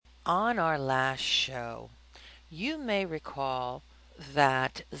On our last show, you may recall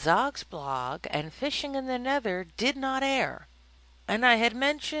that Zog's blog and Fishing in the Nether did not air, and I had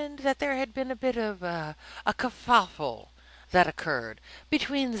mentioned that there had been a bit of a kerfuffle that occurred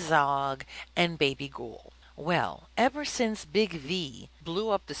between Zog and Baby Ghoul. Well, ever since Big V blew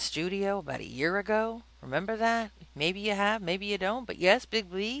up the studio about a year ago, remember that? Maybe you have, maybe you don't, but yes, Big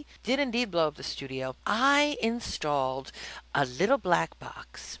V did indeed blow up the studio. I installed a little black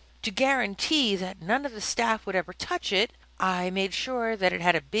box. To guarantee that none of the staff would ever touch it, I made sure that it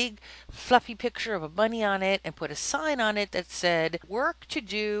had a big fluffy picture of a bunny on it and put a sign on it that said work to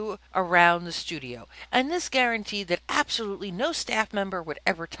do around the studio. And this guaranteed that absolutely no staff member would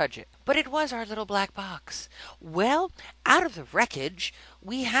ever touch it. But it was our little black box. Well, out of the wreckage,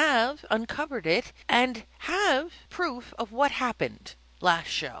 we have uncovered it and have proof of what happened last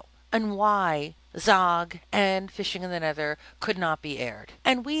show and why Zog and Fishing in the Nether could not be aired.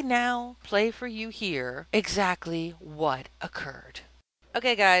 And we now play for you here exactly what occurred.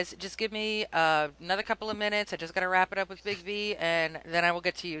 Okay, guys, just give me another couple of minutes. I just got to wrap it up with Big V, and then I will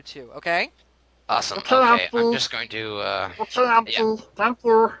get to you too, okay? Awesome. Okay, Okay, I'm Auntie. just going to Okay, Auntie. yeah, Thank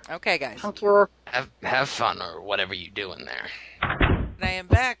you. Okay, guys. Thank you. have fun or whatever you do in there. And I am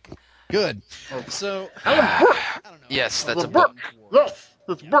back. Good. So, I don't know. Yes, that's The a book. Yes,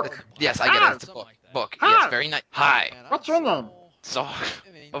 it's book. Yes, I get it. It's a book. Book. Hi. Yes, very nice. Hi. What's your name?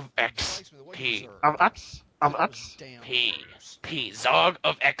 Zogofxp. Of X? Of X? Zog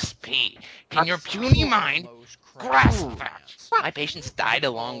of XP. Can your puny mind grasp that? My patience died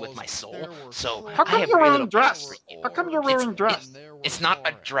along with my soul, so How I come have you're very wearing little dress? patience for you. How come you're wearing dress? It's not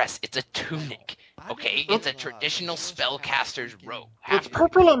a dress, it's a tunic. Okay, it's a traditional spellcaster's robe. It's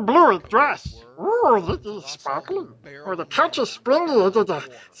purple and blue dress. Ooh, this is sparkling. Oh, the couch is springy.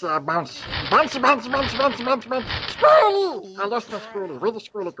 It's a bounce. Bouncy, bouncy, bouncy, bouncy, bouncy, bouncy. Spoolie! I lost my spoolie. Where did the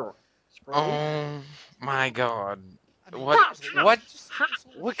spoolie go? Spoolie? Oh my god. What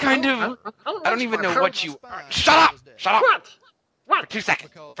kind of... I don't even know what you are. Shut up! Shut up! What? For 2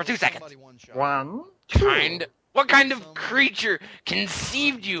 seconds. For 2 seconds. One, two. What kind of creature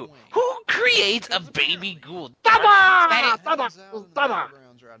conceived you? Who creates a baby ghoul? Dada! Dada! Dada!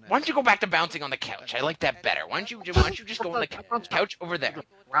 Why don't you go back to bouncing on the couch? I like that better. Why don't you just go on the couch over there?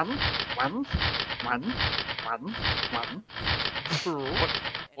 One. Two.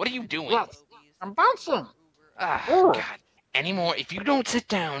 What are you doing? Yes, I'm bouncing. Ah, Oh. God. Anymore, if you don't sit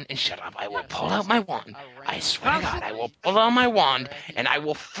down and shut up, I will pull out my wand. I swear to God, I will pull out my wand and I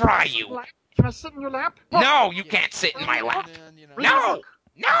will fry you. Can I sit in your lap? No, you can't sit in my lap. No!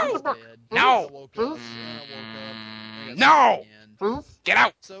 No! No! Please? No! Please? Get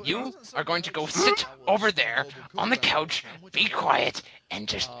out! You are going to go sit over there on the couch, be quiet, and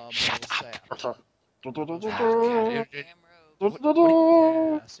just shut up. Okay. What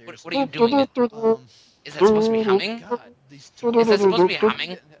are you doing? Is that supposed to be humming? Is that supposed to be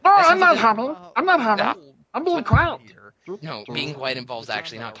humming? No, I'm not humming. I'm not humming. I'm being quiet. No, being quiet involves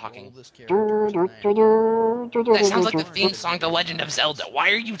actually not talking. That That sounds like the theme song to Legend of Zelda. Why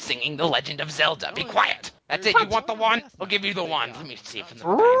are you singing the Legend of Zelda? Be quiet! That's it, you want the wand? I'll give you the wand. Let me see it from the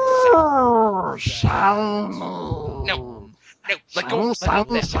back. Oh, shiny. No, let go. Let Shiny,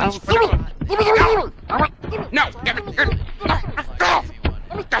 go. shiny. Let go. Give me. No, give it. Go.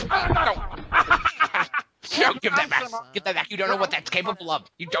 No, give that back. Give that back. You don't know what that's capable of.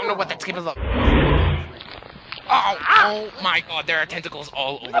 You don't know what that's capable of. Oh my god, there are tentacles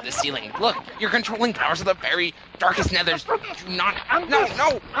all over the ceiling. Look, you're controlling powers of the very darkest nethers. Do not. No.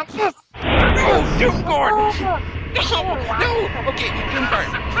 No, Doomguard! No! Okay, Doomguard,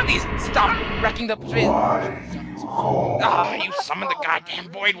 please stop wrecking the pit. Ah, you summoned the goddamn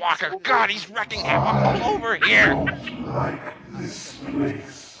Void Walker. God, he's wrecking havoc all over here.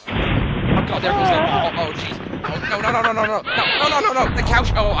 Oh god, there goes the wall. Oh jeez. Oh no. The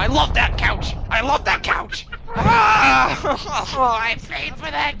couch. Oh, I love that couch. Ah, I paid for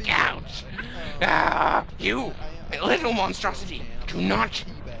that couch. Ah, you little monstrosity, do not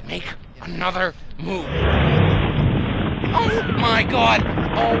make another move. Oh my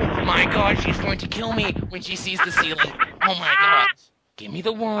god, she's going to kill me when she sees the ceiling. Oh my god. Give me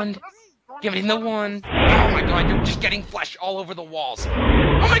the wand. Give me the wand. Oh my god, you're just getting flesh all over the walls.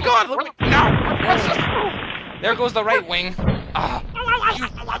 Oh my god, no! There goes the right wing.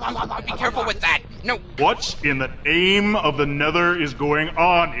 Be careful with that. No. What in the name of the Nether is going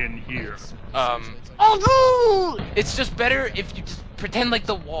on in here? It's just better if you just pretend like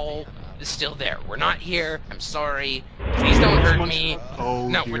the wall is still there. We're not here. I'm sorry. Please don't hurt me. Oh,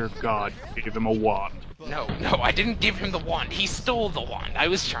 No, dear God, gave him a wand. No, I didn't give him the wand. He stole the wand. I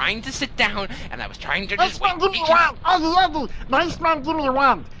was trying to sit down, and I was trying to Nice just man, wait. give me a wand! Eddie! Nice man, give me a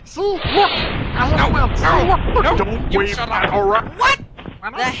wand! See? Look! I have a wand! See? Look! No! Don't You wave shut that up. around. What Why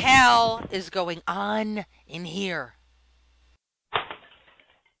the not? hell is going on in here?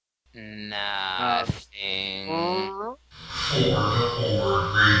 Nothing.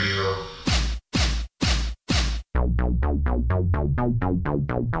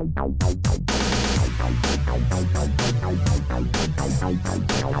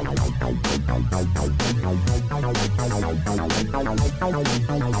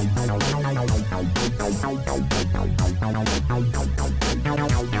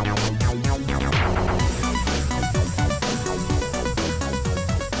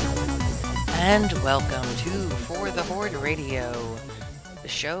 And welcome to For the Horde Radio, the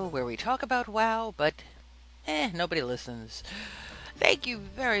show where we talk about WoW, but nobody listens. Thank you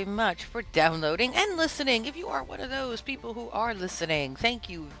very much for downloading and listening. If you are one of those people who are listening, thank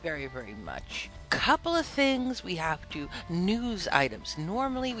you very, very much. Couple of things we have to, news items.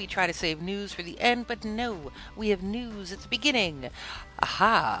 Normally we try to save news for the end, but no, we have news at the beginning.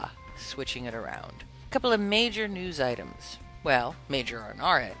 Aha, switching it around. Couple of major news items. Well, major on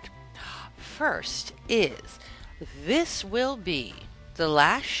our end. First is, this will be the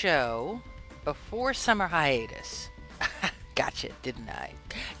last show before summer hiatus. Gotcha, didn't I?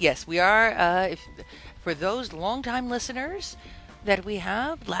 Yes, we are, for those long-time listeners that we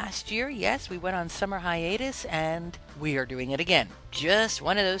have, last year, yes, we went on summer hiatus, and we are doing it again. Just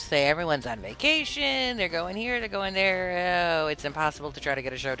one of those things. Everyone's on vacation, they're going here, they're going there. Oh, it's impossible to try to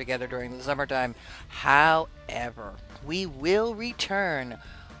get a show together during the summertime. However, we will return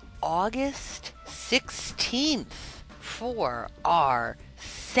August 16th for our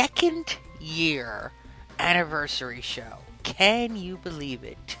second year anniversary show. Can you believe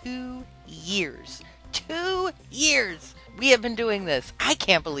it? 2 years. 2 years! We have been doing this. I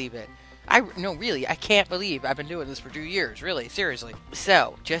can't believe it. No, really, I can't believe I've been doing this for 2 years. Really, seriously.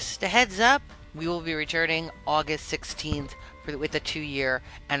 So, just a heads up, we will be returning August 16th with the 2-year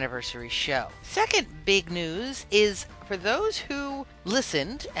anniversary show. Second big news is, for those who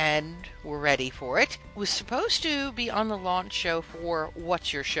listened and were ready for it, was supposed to be on the launch show for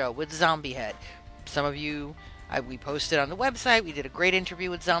What's Your Show with Zombie Head. Some of you, we posted on the website, we did a great interview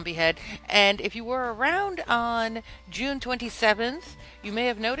with Zombie Head, and if you were around on June 27th, you may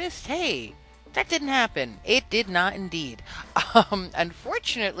have noticed, hey, that didn't happen. It did not indeed.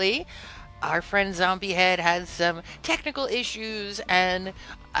 Unfortunately, our friend Zombie Head had some technical issues and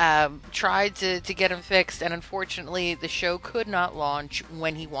tried to get them fixed, and unfortunately the show could not launch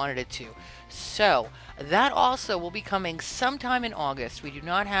when he wanted it to. So, that also will be coming sometime in August. We do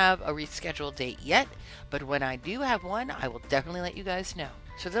not have a rescheduled date yet, but when I do have one, I will definitely let you guys know.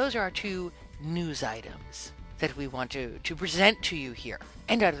 So those are our two news items that we want to present to you here.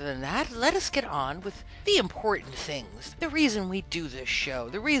 And other than that, let us get on with the important things. The reason we do this show,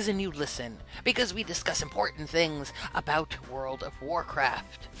 the reason you listen, because we discuss important things about World of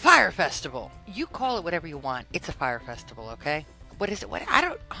Warcraft. Fire Festival. You call it whatever you want. It's a fire festival, okay? What is it? I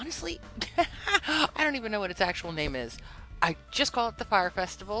don't even know what its actual name is. I just call it the Fire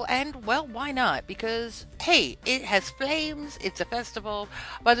Festival, and, well, why not? Because, hey, it has flames, it's a festival.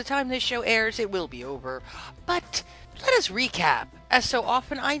 By the time this show airs, it will be over. But let us recap, as so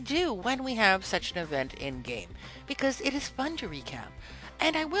often I do when we have such an event in-game, because it is fun to recap.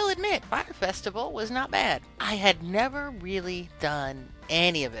 And I will admit, Fire Festival was not bad. I had never really done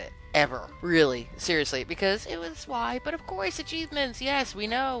any of it. Ever. Really. Seriously. Because it was why. But of course, achievements. Yes, we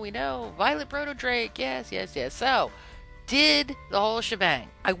know. Violet Proto Drake. Yes. So, did the whole shebang.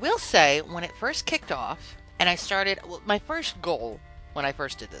 I will say, when it first kicked off, and I started, my first goal when I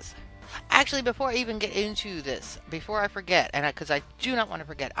first did this, actually, before I even get into this, before I forget, and because I do not want to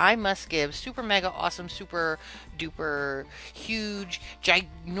forget, I must give super mega awesome, super duper huge,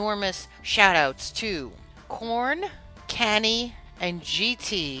 ginormous shout outs to Korn, Canny, and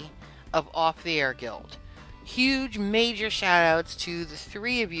GT of Off the Air Guild. Huge major shout outs to the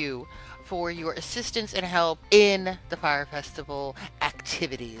three of you for your assistance and help in the Fire Festival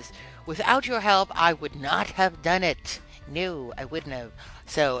activities. Without your help, I would not have done it. No, I wouldn't have.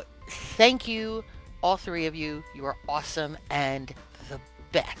 So, thank you, all three of you. You are awesome and the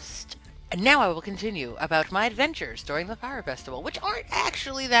best. And now I will continue about my adventures during the Fire Festival, which aren't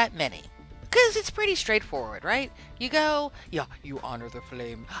actually that many. Because it's pretty straightforward, right? You go, yeah, you honor the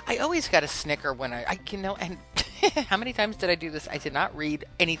flame. I always got a snicker when and How many times did I do this? I did not read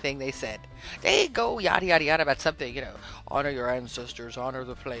anything they said. They go yada yada yada about something, honor your ancestors, honor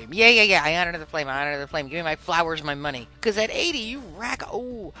the flame. Yeah, I honor the flame, I honor the flame. Give me my flowers, my money. Because at 80, you rack,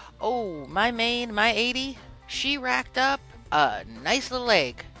 my 80, she racked up a nice little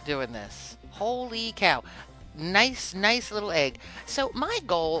egg doing this. Holy cow. Nice little egg. So my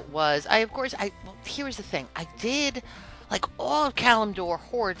goal was, here's the thing. I did like all of Kalimdor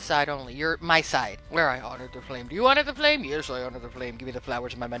Horde side only. You're my side, where I honored the flame. Do you honor the flame? Yes, I honor the flame. Give me the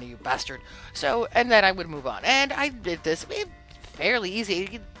flowers and my money, you bastard. So, and then I would move on. And I did this fairly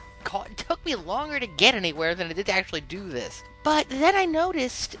easy. It took me longer to get anywhere than it did to actually do this. But then I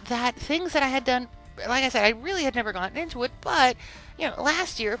noticed that things that I had done, like I said, I really had never gotten into it. But,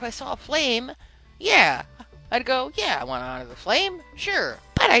 last year, if I saw a flame, yeah, I'd go, yeah, I want to honor the flame, sure.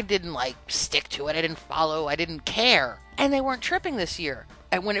 But I didn't, stick to it. I didn't follow. I didn't care. And they weren't tripping this year.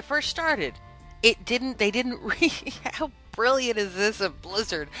 And when it first started, how brilliant is this of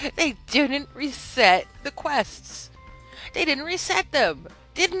Blizzard? They didn't reset the quests. They didn't reset them.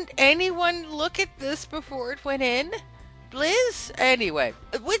 Didn't anyone look at this before it went in? Blizz? Anyway,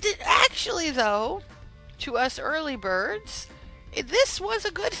 actually, though, to us early birds, this was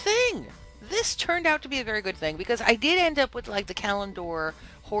a good thing. This turned out to be a very good thing because I did end up with the Kalimdor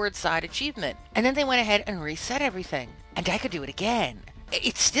Horde side achievement. And then they went ahead and reset everything. And I could do it again.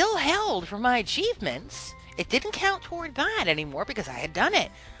 It still held for my achievements. It didn't count toward that anymore because I had done it.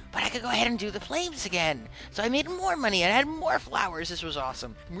 But I could go ahead and do the flames again. So I made more money and I had more flowers. This was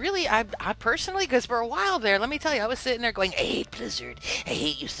awesome. Really, I personally, because for a while there, let me tell you, I was sitting there going, I hate Blizzard. I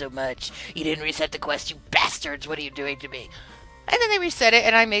hate you so much. You didn't reset the quest, you bastards. What are you doing to me? And then they reset it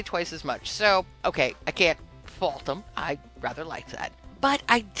and I made twice as much. So, okay, I can't fault them. I rather liked that. But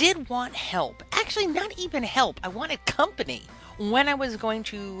I did want help. Actually, not even help. I wanted company when I was going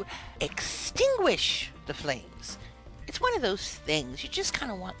to extinguish the flames. It's one of those things. You just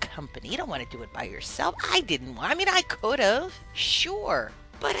kind of want company. You don't want to do it by yourself. I could have. Sure.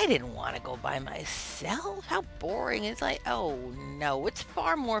 But I didn't want to go by myself. How boring. It's oh no. It's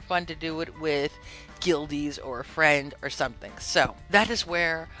far more fun to do it with guildies or a friend or something. So that is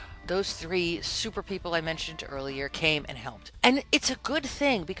where those 3 super people I mentioned earlier came and helped. And it's a good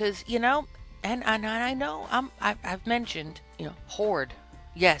thing because, and I know I've mentioned, Horde.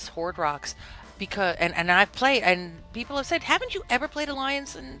 Yes, Horde rocks. Because and I've played and people have said, haven't you ever played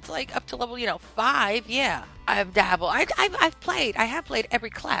Alliance? And it's up to level 5? Yeah, I've dabbled. I've played. I have played every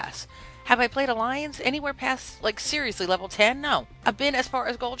class. Have I played Alliance anywhere past seriously level 10? No. I've been as far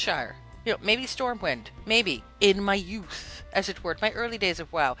as Goldshire. Maybe Stormwind. Maybe in my youth, as it were, my early days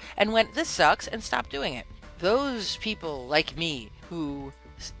of WoW, and went, this sucks, and stopped doing it. Those people like me who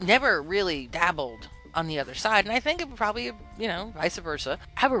never really dabbled on the other side, and I think it would probably, vice versa,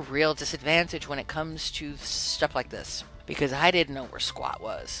 have a real disadvantage when it comes to stuff like this, because I didn't know where squat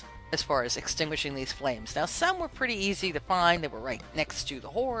was as far as extinguishing these flames. Now, some were pretty easy to find. They were right next to the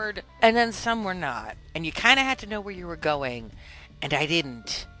Horde, and then some were not, and you kind of had to know where you were going, and I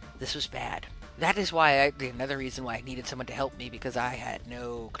didn't. This was bad. That is why another reason why I needed someone to help me, because I had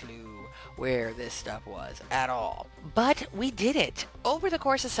no clue where this stuff was at all. But we did it over the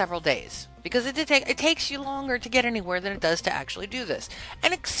course of several days, because it takes you longer to get anywhere than it does to actually do this.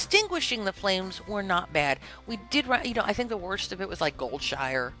 And extinguishing the flames were not bad. We did, I think the worst of it was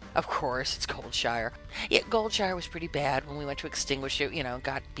Goldshire. Of course, it's Goldshire. Yeah, Goldshire was pretty bad when we went to extinguish it,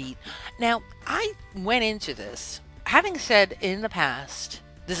 got beat. Now, I went into this, having said in the past,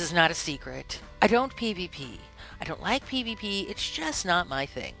 this is not a secret, I don't PvP. I don't like PvP. It's just not my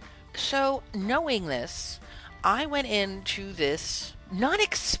thing. So, knowing this, I went into this not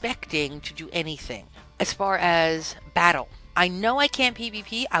expecting to do anything as far as battle. I know I can't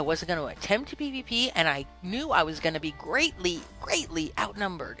PvP. I wasn't going to attempt to PvP, and I knew I was going to be greatly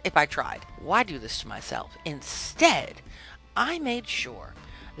outnumbered if I tried. Why do this to myself? Instead, I made sure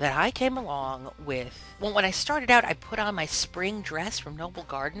that I came along with, when I started out, I put on my spring dress from Noble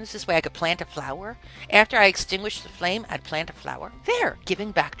Gardens. This way I could plant a flower. After I extinguished the flame, I'd plant a flower. There,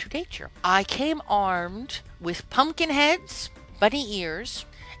 giving back to nature. I came armed with pumpkin heads, bunny ears,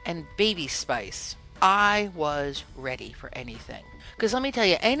 and baby spice. I was ready for anything. Because let me tell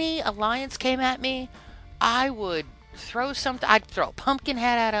you, any alliance came at me, I would throw something. I'd throw a pumpkin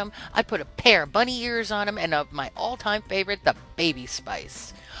head at them. I'd put a pair of bunny ears on them, and of my all-time favorite, the baby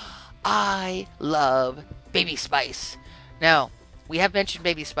spice. I love baby spice. Now, we have mentioned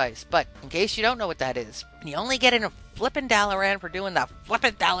baby spice, but in case you don't know what that is, you only get in a flippin' Dalaran for doing the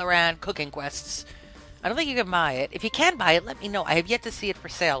flippin' Dalaran cooking quests. I don't think you can buy it. If you can buy it, let me know. I have yet to see it for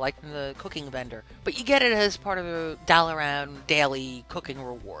sale, like from the cooking vendor. But you get it as part of the Dalaran daily cooking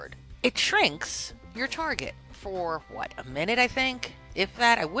reward. It shrinks your target for, what, a minute, I think? If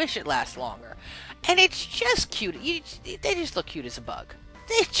that, I wish it lasts longer. And it's just cute. They just look cute as a bug.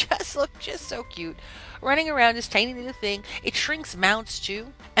 They just look just so cute. Running around this tiny little thing. It shrinks mounts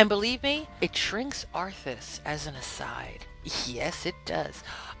too. And believe me, it shrinks Arthas as an aside. Yes, it does.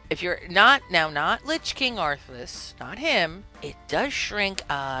 If you're not Lich King Arthas, not him, it does shrink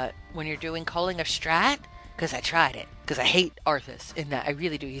when you're doing Culling of Strat. Because I tried it. Because I hate Arthas in that. I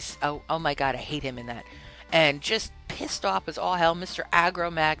really do. He's, oh my god, I hate him in that. And just pissed off as all hell, Mr.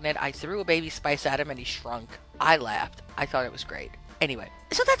 Aggro Magnet. I threw a baby spice at him and he shrunk. I laughed. I thought it was great. Anyway,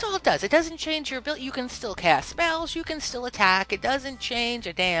 so that's all it does. It doesn't change your ability. You can still cast spells. You can still attack. It doesn't change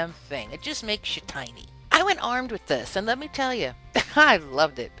a damn thing. It just makes you tiny. I went armed with this, and let me tell you, I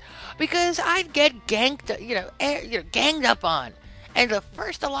loved it. Because I'd get ganged up on. And the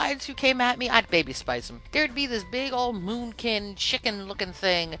first alliance who came at me, I'd baby spice them. There'd be this big old moonkin chicken looking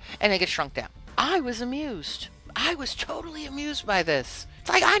thing, and they get shrunk down. I was amused. I was totally amused by this. It's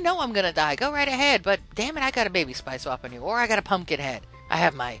like, I know I'm gonna die. Go right ahead, but damn it, I got a baby spice off on you. Or I got a pumpkin head. I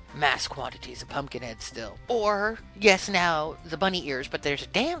have my mass quantities of pumpkin head still. Or, yes, now, the bunny ears, but there's a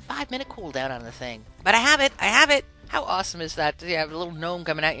damn 5-minute cooldown on the thing. But I have it. How awesome is that to have a little gnome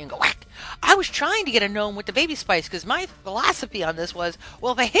coming at you and go whack? I was trying to get a gnome with the baby spice because my philosophy on this was,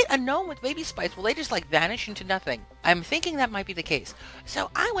 well, if I hit a gnome with baby spice, will they just like vanish into nothing? I'm thinking that might be the case. So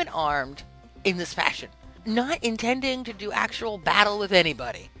I went armed in this fashion, not intending to do actual battle with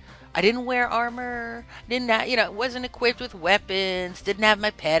anybody. I didn't wear armor, wasn't equipped with weapons, didn't have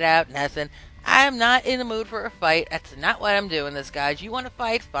my pet out, nothing. I'm not in the mood for a fight. That's not what I'm doing this, guys. You want to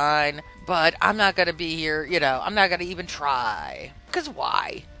fight, fine. But I'm not going to be here, I'm not going to even try. Because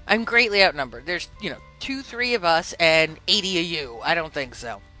why? I'm greatly outnumbered. There's, 2-3 of us and 80 of you. I don't think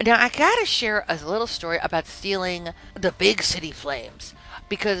so. Now, I got to share a little story about stealing the big city flames.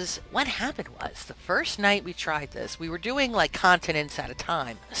 Because what happened was, the first night we tried this, we were doing like continents at a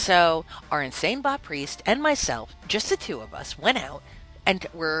time. So our insane bot priest and myself, just the two of us, went out and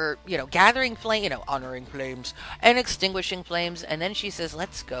we're, gathering flame, honoring flames and extinguishing flames. And then she says,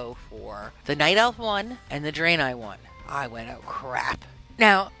 let's go for the Night Elf one and the Draenei one. I went, oh crap.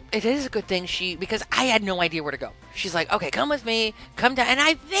 Now, it is a good thing because I had no idea where to go. She's like, okay, come with me, come down. And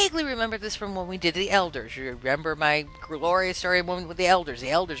I vaguely remember this from when we did the Elders. You remember my glorious story with the Elders. The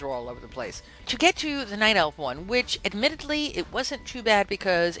Elders were all over the place. To get to the Night Elf one, which admittedly, it wasn't too bad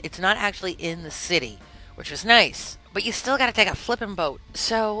because it's not actually in the city, which was nice. But you still got to take a flipping boat.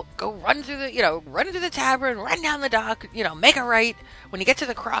 So go run through the tavern, run down the dock, make a right. When you get to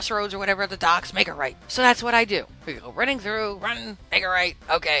the crossroads or whatever at the docks, make a right. So that's what I do. We go running through, run, make a right.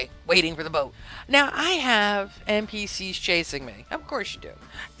 Okay, waiting for the boat. Now, I have NPCs chasing me. Of course you do.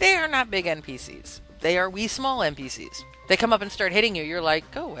 They are not big NPCs. They are wee small NPCs. They come up and start hitting you. You're like,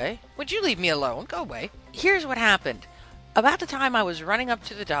 go away. Would you leave me alone? Go away. Here's what happened. About the time I was running up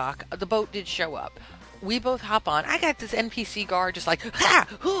to the dock, the boat did show up. We both hop on. I got this NPC guard just like, ha,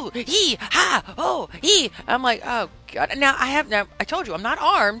 hoo, he, ha, oh, he. I'm like, oh, God. Now, I told you, I'm not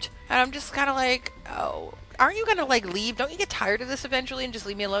armed. And I'm just kind of like, oh, aren't you going to, leave? Don't you get tired of this eventually and just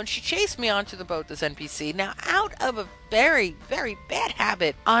leave me alone? She chased me onto the boat, this NPC. Now, out of a very, very bad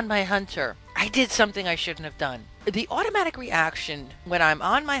habit on my hunter, I did something I shouldn't have done. The automatic reaction when I'm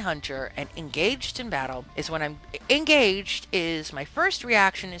on my hunter and engaged in battle is when I'm engaged is my first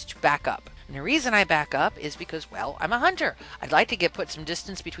reaction is to back up. And the reason I back up is because, well, I'm a hunter. I'd like to put some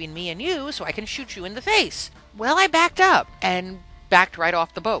distance between me and you so I can shoot you in the face. Well, I backed up and backed right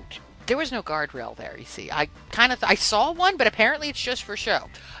off the boat. There was no guardrail there, you see. I saw one, but apparently it's just for show.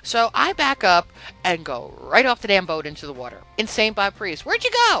 So I back up and go right off the damn boat into the water. Insane bot priest, where'd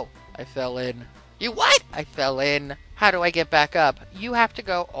you go? I fell in. You what? I fell in. How do I get back up? You have to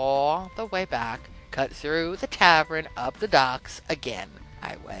go all the way back, cut through the tavern, up the docks again.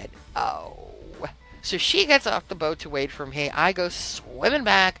 I went, oh. So she gets off the boat to wait for me. I go swimming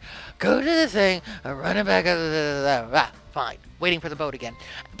back, go to the thing, running back. Fine, waiting for the boat again.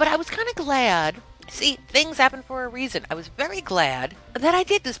 But I was kind of glad. See, things happen for a reason. I was very glad that I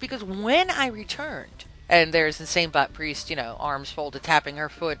did this because when I returned, and there's the same bot priest, arms folded, tapping her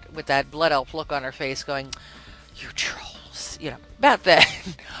foot with that blood elf look on her face, going, you trolls, about that.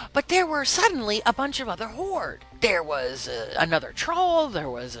 But there were suddenly a bunch of other Horde. There was another troll, there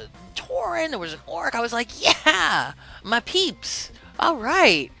was a Tauren, there was an orc. I was like, yeah, my peeps. All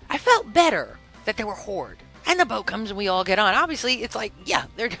right. I felt better that there were Horde. And the boat comes and we all get on. Obviously, it's like, yeah,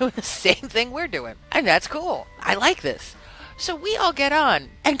 they're doing the same thing we're doing. And that's cool. I like this. So we all get on.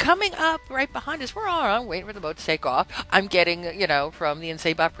 And coming up right behind us, we're all on, waiting for the boat to take off. I'm getting, from the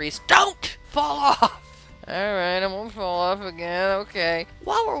insane bot priest, don't fall off. All right, I won't fall off again. Okay.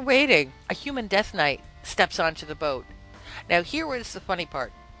 While we're waiting, a human death knight steps onto the boat. Now, here was the funny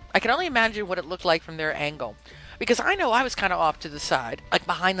part. I can only imagine what it looked like from their angle, because I know I was kind of off to the side, like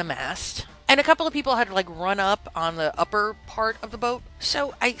behind the mast, and a couple of people had to like run up on the upper part of the boat.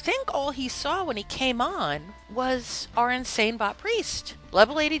 So I think all he saw when he came on was our insane bot priest.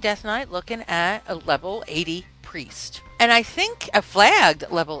 Level 80 Death Knight looking at a level 80 priest. And I think a flagged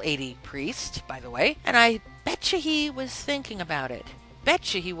level 80 priest, by the way, and I betcha he was thinking about it.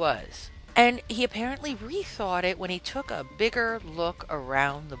 Betcha he was. And he apparently rethought it when he took a bigger look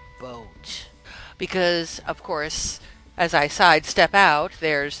around the boat. Because, of course, as I sidestep out,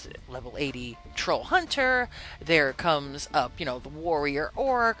 there's level 80 Troll Hunter, there comes up, the Warrior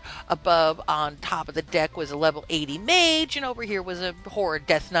Orc, above on top of the deck was a level 80 Mage, and over here was a Horde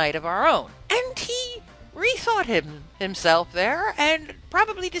Death Knight of our own. And he rethought himself there and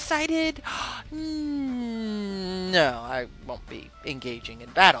probably decided, no, I won't be engaging in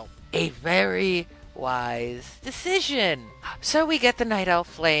battle. A very wise decision. So we get the Night Elf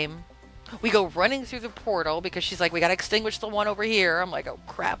Flame. We go running through the portal because she's like, we gotta extinguish the one over here. I'm like, oh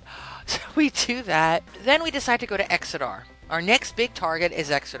crap. So we do that. Then we decide to go to Exodar. Our next big target is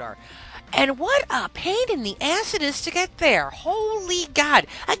Exodar. And what a pain in the ass it is to get there. Holy God.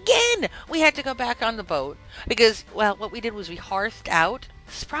 Again, we had to go back on the boat because, well, what we did was we hearthed out.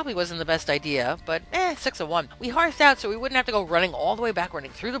 This probably wasn't the best idea, but 6 of 1. We hearthed out so we wouldn't have to go running all the way back,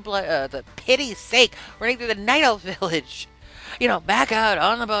 running through the pity's sake, running through the Night Elf village. Back out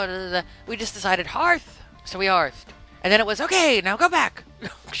on the boat. We just decided hearth. So we hearthed. And then it was, okay, now go back.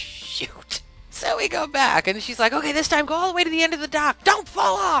 Shoot. So we go back, and she's like, okay, this time go all the way to the end of the dock. Don't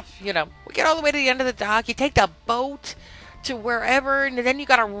fall off. We get all the way to the end of the dock. You take the boat to wherever, and then you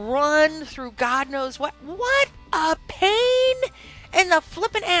got to run through God knows what. What a pain in the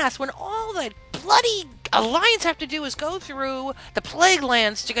flippin' ass when all the bloody Alliance have to do is go through the Plague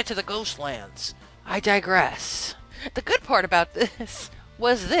Lands to get to the Ghost Lands. I digress. The good part about this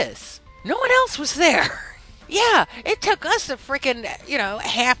was this. No one else was there. Yeah, it took us a freaking,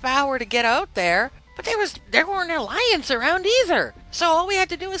 half hour to get out there, but there weren't Alliance around either. So all we had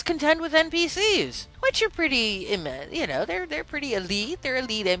to do was contend with NPCs, which are pretty, they're pretty elite. They're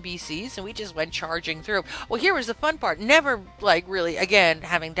elite NPCs, and we just went charging through. Well, here was the fun part. Never, really, again,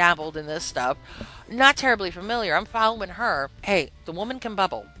 having dabbled in this stuff, not terribly familiar. I'm following her. Hey, the woman can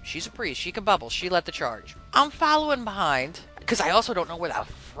bubble. She's a priest. She can bubble. She led the charge. I'm following behind, because I also don't know where the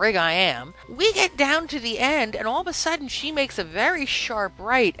frig I am. We get down to the end, and all of a sudden she makes a very sharp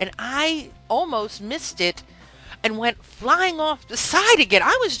right, and I almost missed it and went flying off the side again.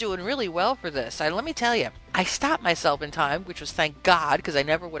 I was doing really well for this. Let me tell you, I stopped myself in time, which was thank God, because I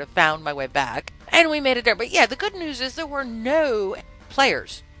never would have found my way back. And we made it there. But yeah, the good news is there were no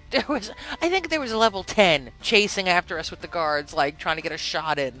players. I think there was a level 10 chasing after us with the guards, trying to get a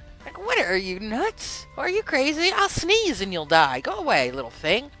shot in. What are you, nuts? Are you crazy? I'll sneeze and you'll die. Go away, little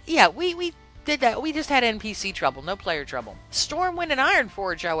thing. Yeah, we did that. We just had NPC trouble, no player trouble. Stormwind and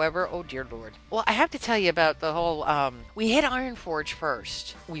Ironforge, however, oh dear Lord. Well, I have to tell you about the whole, we hit Ironforge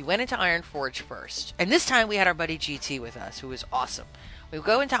first. We went into Ironforge first. And this time we had our buddy GT with us, who was awesome. We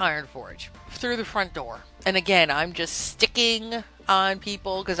go into Ironforge through the front door. And again, I'm just sticking on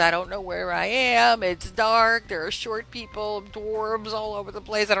people because I don't know where I am. It's dark. There are short people, dwarves all over the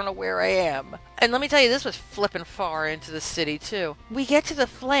place. I don't know where I am. And let me tell you, this was flipping far into the city, too. We get to the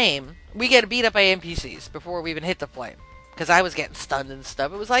flame. We get beat up by NPCs before we even hit the flame. Because I was getting stunned and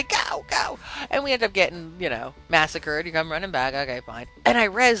stuff. It was like, go, go. And we end up getting, massacred. You come running back. Okay, fine. And I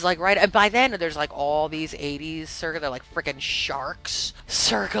res, right. And by then, there's, all these 80s circle. They're like freaking sharks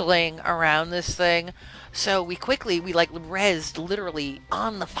circling around this thing. So we resed literally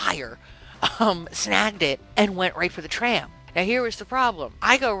on the fire, snagged it, and went right for the tram. Now, here was the problem.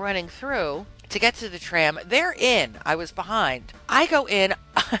 I go running through to get to the tram. They're in. I was behind. I go in.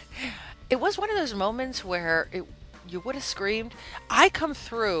 It was one of those moments where you would have screamed. I come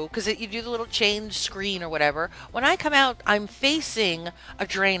through, because you do the little change screen or whatever. When I come out, I'm facing a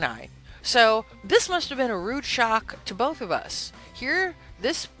Draenei. So this must have been a rude shock to both of us. Here,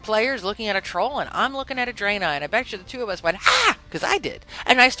 this player's looking at a troll, and I'm looking at a Draenei, and I bet you the two of us went, ah! Because I did.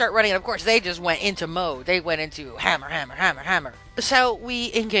 And I start running, and of course, they just went into mode. They went into hammer, hammer, hammer, hammer. So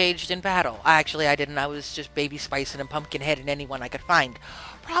we engaged in battle. Actually, I didn't. I was just Baby Spicing and Pumpkinhead and anyone I could find.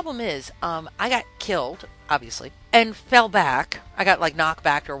 Problem is, I got killed, obviously, and fell back. I got, knocked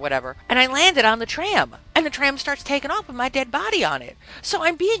back or whatever. And I landed on the tram. And the tram starts taking off with my dead body on it. So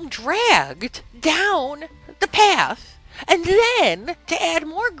I'm being dragged down the path. And then, to add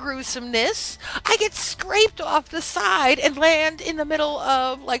more gruesomeness, I get scraped off the side and land in the middle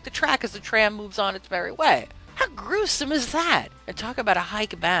of, the track as the tram moves on its merry way. How gruesome is that? And talk about a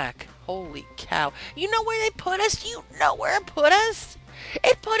hike back. Holy cow. You know where they put us? You know where it put us?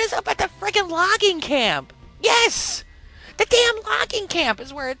 It put us up at the friggin' logging camp. Yes! The damn logging camp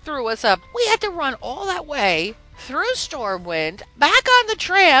is where it threw us up. We had to run all that way, through Stormwind, back on the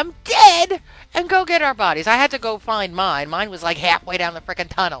tram, dead, and go get our bodies. I had to go find mine. Mine was like halfway down the frickin'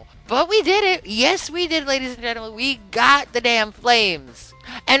 tunnel. But we did it. Yes, we did, ladies and gentlemen. We got the damn flames.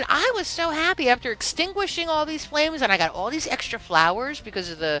 And I was so happy after extinguishing all these flames, and I got all these extra flowers because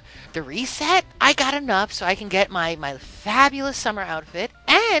of the reset. I got enough so I can get my fabulous summer outfit,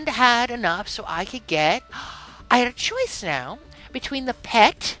 and had enough so I could get... I had a choice now between the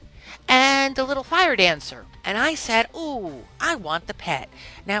pet and the little fire dancer. And I said, ooh, I want the pet.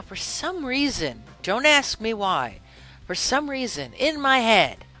 Now, for some reason, don't ask me why, for some reason, in my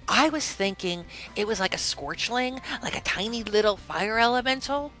head, I was thinking it was like a Scorchling, like a tiny little fire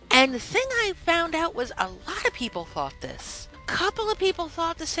elemental. And the thing I found out was a lot of people thought this. A couple of people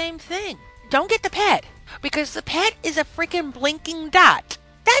thought the same thing. Don't get the pet, because the pet is a freaking blinking dot.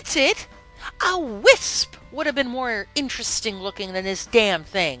 That's it. A wisp would have been more interesting looking than this damn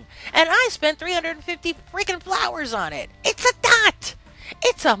thing. And I spent 350 freaking flowers on it. It's a dot.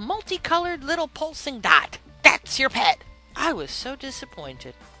 It's a multicolored little pulsing dot. That's your pet. I was so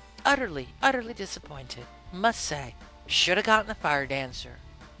disappointed. Utterly, utterly disappointed. Must say. Should have gotten the fire dancer.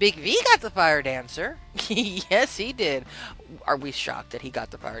 Big V got the fire dancer. Yes, he did. Are we shocked that he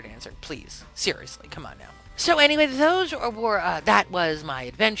got the fire dancer? Please. Seriously, come on now. So anyway, that was my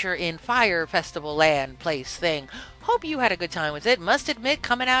adventure in Fire Festival Land place thing. Hope you had a good time with it. Must admit,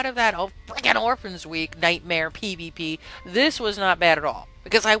 coming out of that friggin' Orphans Week nightmare PvP, this was not bad at all.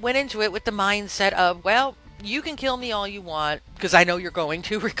 Because I went into it with the mindset of, well, you can kill me all you want, because I know you're going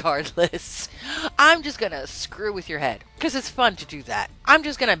to regardless. I'm just going to screw with your head, because it's fun to do that. I'm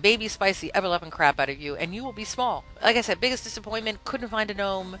just going to baby spice the ever-loving crap out of you, and you will be small. Like I said, biggest disappointment, couldn't find a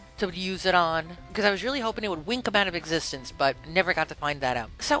gnome to use it on, because I was really hoping it would wink him out of existence, but never got to find that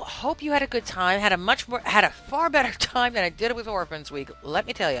out. So, hope you had a good time, had a far better time than I did with Orphans Week, let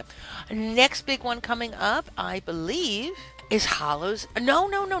me tell you. Next big one coming up, I believe, is Hollows... No,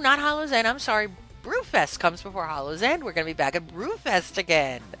 not Hollows End, I'm sorry. Brewfest comes before Hollow's End. We're going to be back at Brewfest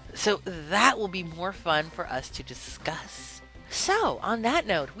again. So that will be more fun for us to discuss. So, on that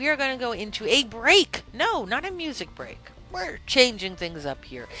note, we are going to go into a break. No, not a music break. We're changing things up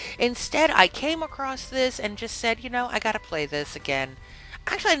here. Instead, I came across this and just said, I got to play this again.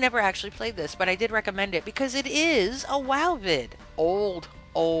 Actually, I never actually played this, but I did recommend it because it is a WoW vid. Old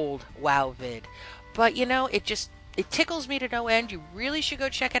WoW vid. But, it tickles me to no end. You really should go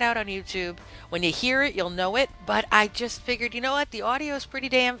check it out on YouTube. When you hear it, you'll know it. But I just figured, you know what? The audio is pretty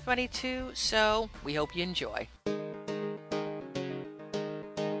damn funny too. So we hope you enjoy.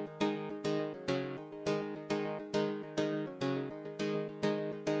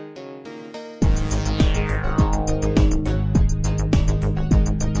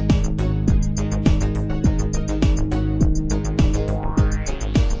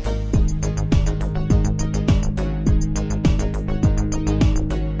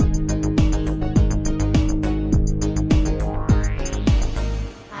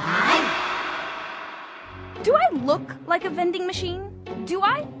 Like a vending machine? Do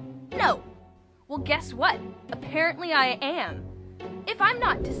I? No. Well, guess what? Apparently I am. If I'm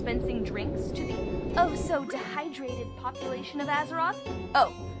not dispensing drinks to the oh-so-dehydrated population of Azeroth,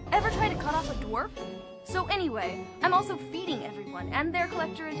 ever try to cut off a dwarf? So anyway, I'm also feeding everyone and their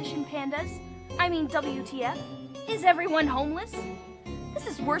collector edition pandas. I mean, WTF? Is everyone homeless? This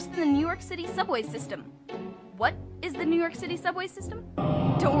is worse than the New York City subway system. What is the New York City subway system?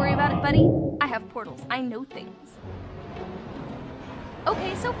 Don't worry about it, buddy. I have portals. I know things.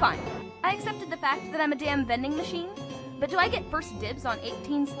 Okay, so fine. I accepted the fact that I'm a damn vending machine, but do I get first dibs on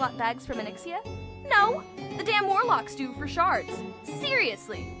 18 slot bags from Onyxia? No! The damn warlocks do for shards.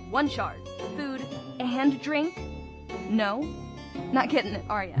 Seriously, 1 shard. Food and drink? No? Not getting it,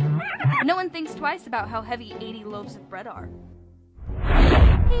 are ya? No one thinks twice about how heavy 80 loaves of bread are.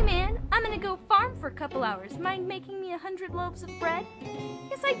 Hey man, I'm gonna go farm for a couple hours. Mind making me 100 loaves of bread?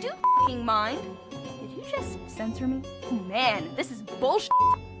 Yes, I do f***ing mind. Did you just censor me? Man, this is bullshit.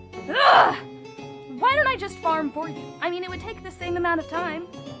 Ugh! Why don't I just farm for you? I mean, it would take the same amount of time.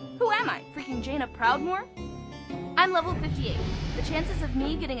 Who am I? Freaking Jaina Proudmoore? I'm level 58. The chances of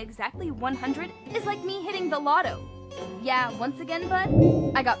me getting exactly 100 is like me hitting the lotto. Yeah, once again,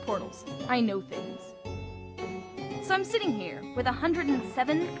 bud, I got portals. I know things. So I'm sitting here with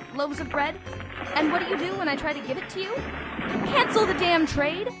 107 loaves of bread, and what do you do when I try to give it to you? Cancel the damn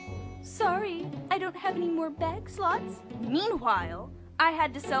trade? Sorry, I don't have any more bag slots. Meanwhile, I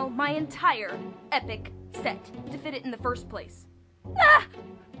had to sell my entire epic set to fit it in the first place. Ah!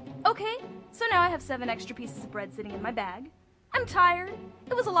 Okay, so now I have 7 extra pieces of bread sitting in my bag. I'm tired.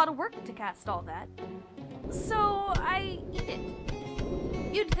 It was a lot of work to cast all that. So I eat it.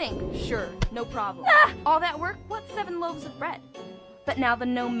 You'd think, sure, no problem. All that work, what's 7 loaves of bread? But now the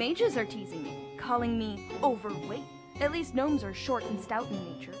gnome mages are teasing me, calling me overweight. At least gnomes are short and stout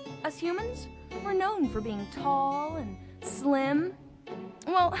in nature. Us humans, we're known for being tall and slim.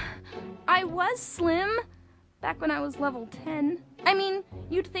 Well, I was slim back when I was level 10. I mean,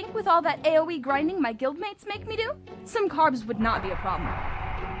 you'd think with all that AoE grinding my guildmates make me do, some carbs would not be a problem.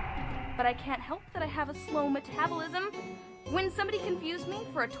 But I can't help that I have a slow metabolism. When somebody confused me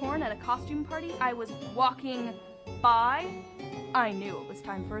for a Torn at a costume party I was walking by, I knew it was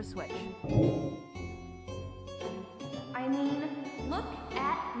time for a switch. I mean, look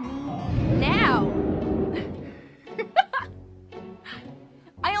at me now!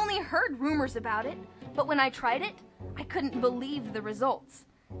 I only heard rumors about it, but when I tried it, I couldn't believe the results.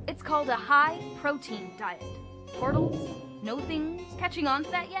 It's called a high-protein diet. Portals? No things? Catching on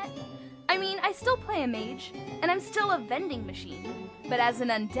to that yet? I mean, I still play a mage, and I'm still a vending machine. But as an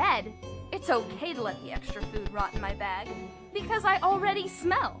undead, it's okay to let the extra food rot in my bag, because I already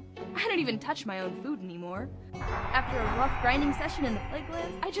smell. I don't even touch my own food anymore. After a rough grinding session in the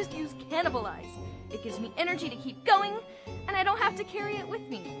Plaguelands, I just use Cannibalize. It gives me energy to keep going, and I don't have to carry it with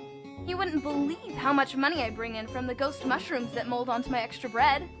me. You wouldn't believe how much money I bring in from the ghost mushrooms that mold onto my extra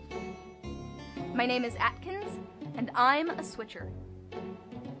bread. My name is Atkins, and I'm a switcher.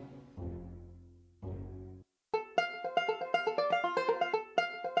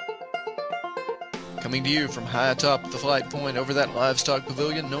 Coming to you from high atop the flight point over that livestock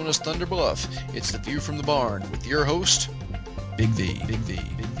pavilion known as Thunder Bluff, it's the View from the Barn with your host, Big V. Big V.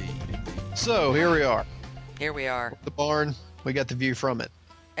 Big V. Big V. So here we are. Here we are. The barn, we got the view from it.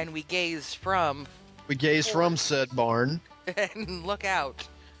 And we gaze from... We gaze from said barn. and look out.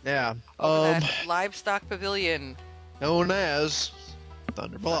 Yeah. Over that livestock pavilion. Known as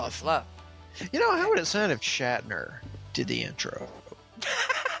Thunder Bluff. Bluff. You know, how would it sound if Shatner did the intro?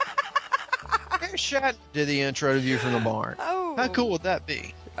 If Shatner did the intro to View from the Barn. Oh. How cool would that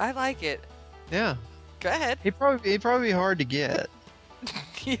be? I like it. Yeah. Go ahead. He'd probably be hard to get.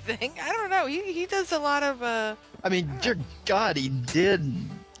 You think? I don't know. He does a lot of... I mean, dear God, he did,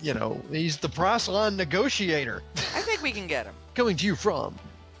 you know, he's the Priceline negotiator. I think we can get him. Coming to you from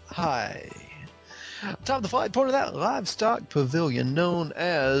high top of the flight point of that livestock pavilion known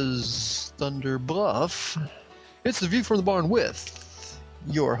as Thunder Bluff. It's the View from the Barn with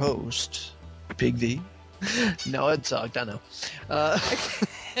your host, Big V. No, it sucked, I know.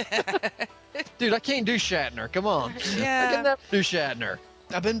 Dude, I can't do Shatner. Come on. Yeah. I can never do Shatner.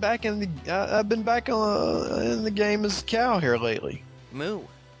 I've been back in the game as a cow here lately. Moo.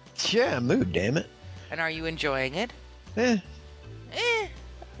 Yeah, moo, damn it. And are you enjoying it? Eh.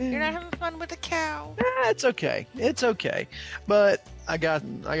 You're not having fun with the cow. It's okay. It's okay. But I got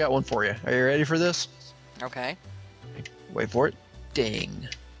one for you. Are you ready for this? Okay. Wait for it. Ding.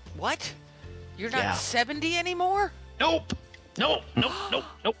 What? You're not Yeah. 70 anymore? Nope. Nope.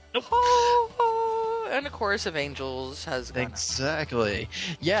 Oh, and a chorus of angels has gone. Exactly.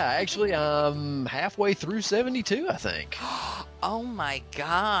 Yeah, actually, I'm halfway through 72, I think. Oh my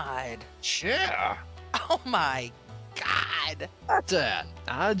god. Yeah. Oh my god. That's that.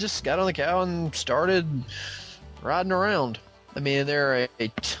 I just got on the cow and started riding around. I mean, there are a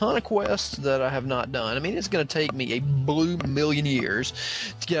ton of quests that I have not done. I mean, it's going to take me a blue million years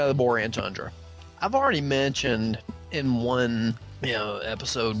to get out of the Borean Tundra. I've already mentioned in one,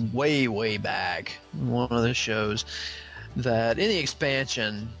 episode way back, one of the shows, that in the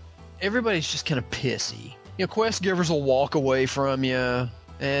expansion, everybody's just kind of pissy. Quest givers will walk away from you,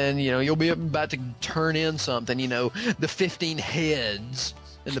 and, you'll be about to turn in something, the 15 heads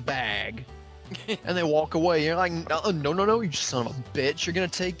in the bag. And they walk away. You're like, no, you son of a bitch. You're going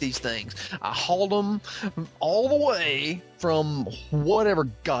to take these things. I hauled them all the way from whatever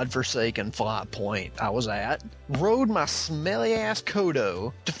godforsaken flight point I was at. Rode my smelly-ass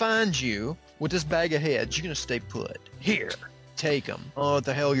Kodo to find you with this bag of heads. You're going to stay put. Here, take them. I don't know what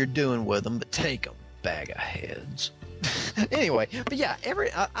the hell you're doing with them, but take them. Bag of heads. Anyway, but yeah,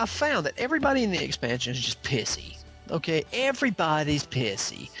 I found that everybody in the expansion is just pissy. Okay, everybody's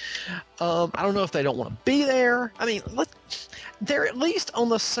pissy. I don't know if they don't want to be there. I mean, they're at least on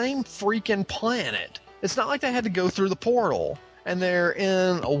the same freaking planet. It's not like they had to go through the portal, and they're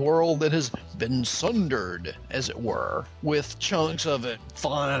in a world that has been sundered, as it were, with chunks of it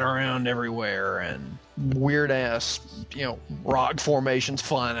flying around everywhere and weird-ass, rock formations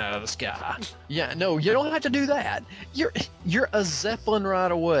flying out of the sky. Yeah, no, you don't have to do that. You're a Zeppelin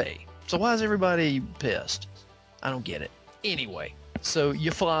right away. So why is everybody pissed? I don't get it. Anyway, So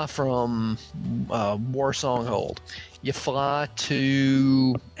you fly from Warsong Hold. You fly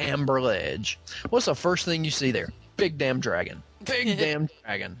to Amber Ledge. What's the first thing you see there? Big damn dragon. Big damn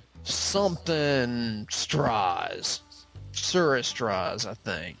dragon. Something straws. Surus straws, I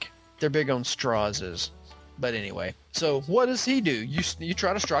think. They're big on strawses. But anyway, so what does he do? You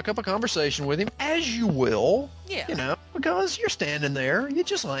try to strike up a conversation with him, as you will. Yeah. You know, because you're standing there, you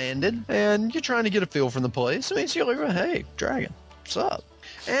just landed, and you're trying to get a feel from the place. I mean, so you're like, hey, dragon, what's up?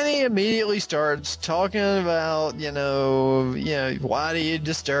 And he immediately starts talking about, why do you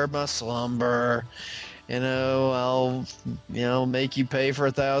disturb my slumber? I'll make you pay for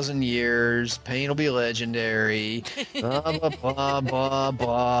 1,000 years. Pain will be legendary. Blah, blah, blah, blah,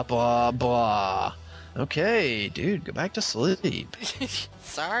 blah, blah, blah. Okay, dude, go back to sleep.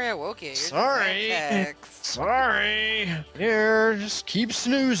 Sorry I woke you. Here's Sorry. the text. Sorry. Here, just keep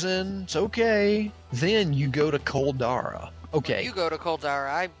snoozing. It's okay. Then you go to Koldara. Okay. You go to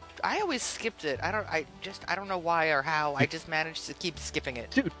Koldara. I always skipped it. I don't know why or how. I just managed to keep skipping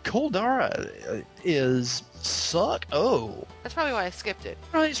it. Dude, Koldara is suck. Oh. That's probably why I skipped it.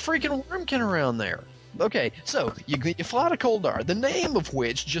 Oh, there's freaking wormkin around there. Okay, so you fly to Koldara, the name of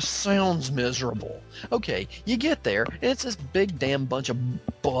which just sounds miserable. Okay, you get there, and it's this big damn bunch of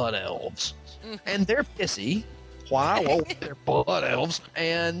blood elves. And they're pissy. Why? Well, they're blood elves.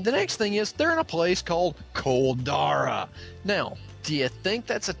 And the next thing is, they're in a place called Koldara. Now, do you think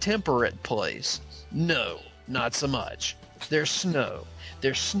that's a temperate place? No, not so much. There's snow.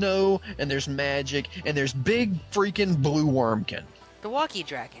 There's snow, and there's magic, and there's big freaking blue wormkin. The walkie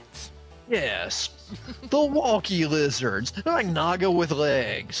dragons. Yes. The walkie lizards. They're like Naga with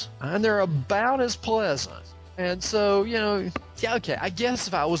legs. And they're about as pleasant. And so, yeah, okay, I guess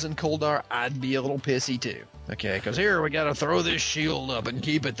if I was in Koldar, I'd be a little pissy too. Okay, because here we gotta throw this shield up and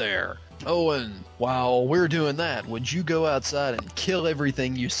keep it there. Oh, and while we're doing that, would you go outside and kill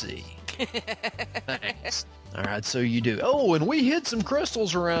everything you see? Thanks. Alright, so you do. Oh, and we hid some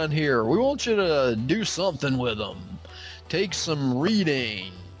crystals around here. We want you to do something with them. Take some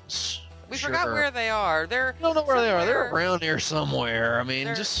readings. We forgot where they are. I don't know where they are. They're around here somewhere. I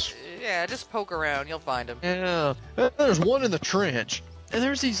mean, just poke around. You'll find them. Yeah. There's one in the trench. And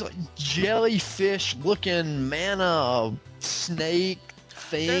there's these like jellyfish-looking mana snake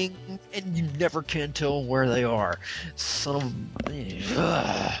thing, and you never can tell where they are.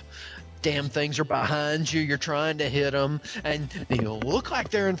 Damn things are behind you. You're trying to hit them, and they look like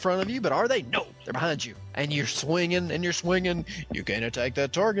they're in front of you, but are they? No, they're behind you. And you're swinging, and you're swinging. You can't attack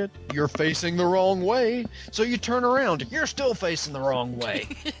that target. You're facing the wrong way, so you turn around. You're still facing the wrong way.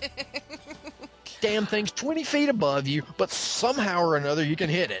 Damn thing's 20 feet above you, but somehow or another you can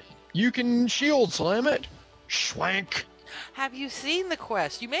hit it. You can shield slam it. Schwank. Have you seen the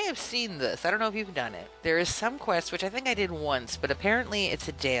quest? You may have seen this. I don't know if you've done it. There is some quest, which I think I did once, but apparently it's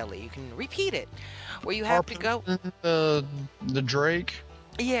a daily. You can repeat it, where you have to go... the drake?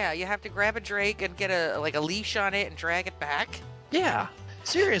 Yeah, you have to grab a drake and get a leash on it and drag it back. Yeah,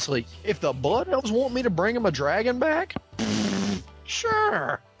 seriously. If the Blood Elves want me to bring them a dragon back,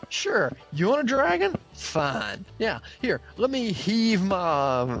 sure. You want a dragon? Fine. Yeah, here, let me heave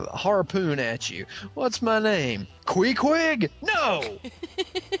my harpoon at you. What's my name? Queequeg? No!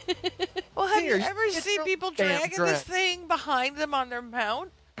 Well, have you ever seen people dragging this thing behind them on their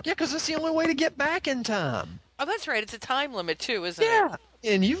mount? Yeah, because it's the only way to get back in time. Oh, that's right. It's a time limit, too, isn't it? Yeah,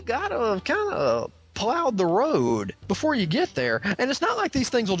 and you've got to kind of plow the road before you get there. And it's not like these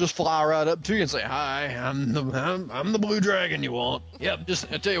things will just fly right up to you and say, "Hi, I'm the blue dragon you want." Yep,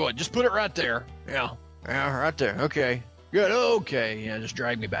 I tell you what, just put it right there. Yeah, right there. Okay, good. Okay, yeah, just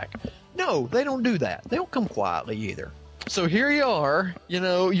drag me back. No, they don't do that. They don't come quietly either. So here you are,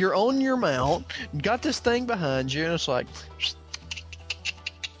 you're on your mount, got this thing behind you, and it's like,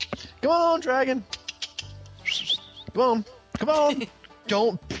 come on, dragon. Come on.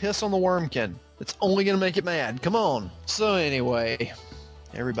 Don't piss on the wormkin. It's only going to make it mad. Come on. So anyway,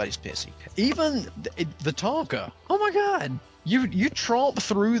 everybody's pissy. Even the Tonka. Oh my god. You tromp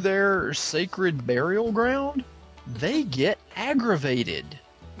through their sacred burial ground, they get aggravated.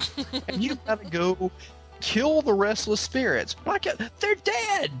 And you gotta go kill the restless spirits. They're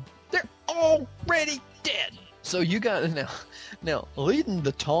dead. They're already dead. So you got now leading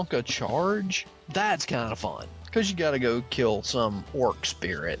the Tonka charge, that's kind of fun. Because you gotta go kill some orc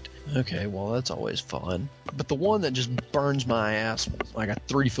spirit. Okay, well, that's always fun. But the one that just burns my ass like a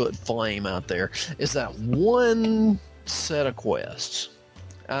 3-foot flame out there is that one set of quests.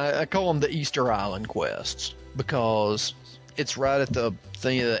 I call them the Easter Island quests. Because it's right at the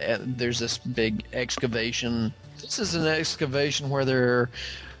thing that there's this big excavation. This is an excavation where they're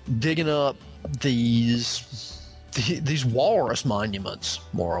digging up these these walrus monuments,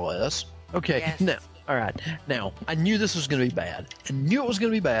 more or less. Okay, Yes. now, all right. Now, I knew this was going to be bad. I knew it was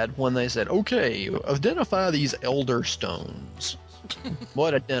going to be bad when they said, okay, identify these elder stones.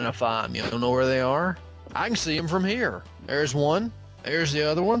 What identify them? You don't know where they are? I can see them from here. There's one, there's the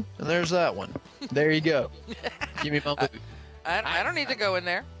other one, and there's that one. There you go. Give me my loot. I don't need to go in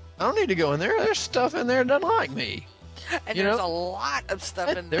there. I don't need to go in there. There's stuff in there that doesn't like me. And You there's know, a lot of stuff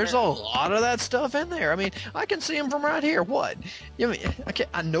in there. There's a lot of that stuff in there. I mean, I can see them from right here. What?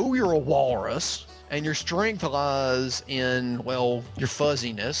 I know you're a walrus, and your strength lies in, well, your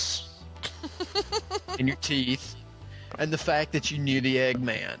fuzziness, and your teeth, and the fact that you knew the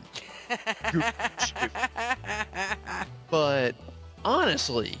Eggman. But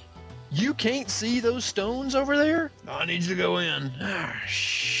honestly, you can't see those stones over there? I need you to go in. Ah,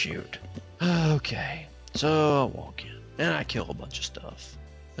 shoot. Okay. So I walk in, and I kill a bunch of stuff.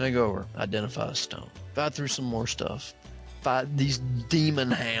 And I go over, identify a stone. Fight through some more stuff. Fight these demon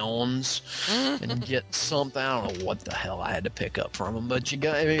hounds and get something. I don't know what the hell I had to pick up from them, but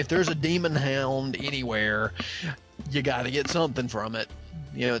if there's a demon hound anywhere, you got to get something from it.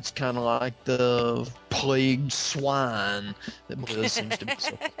 You know, it's kind of like the plagued swine that Blizz seems to be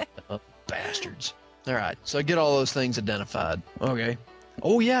so bastards. All right, so I get all those things identified. Okay.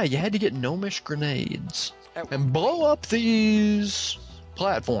 Oh yeah, you had to get gnomish grenades and blow up these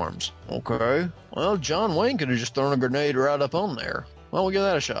platforms. Okay. Well, John Wayne could have just thrown a grenade right up on there. Well, we'll give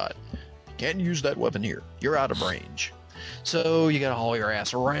that a shot. Can't use that weapon here. You're out of range. So you gotta haul your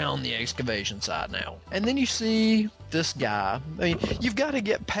ass around the excavation site now. And then you see this guy. I mean, you've got to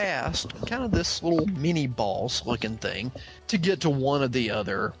get past kind of this little mini boss looking thing to get to one of the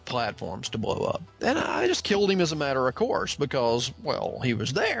other platforms to blow up. And I just killed him as a matter of course because, well, he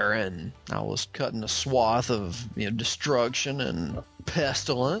was there and I was cutting a swath of, destruction and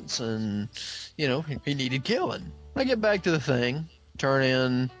pestilence and, he needed killing. I get back to the thing, turn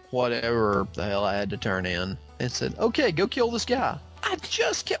in whatever the hell I had to turn in, and said, okay, go kill this guy. I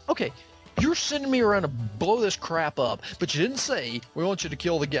just killed... Okay, you're sending me around to blow this crap up, but you didn't say, we want you to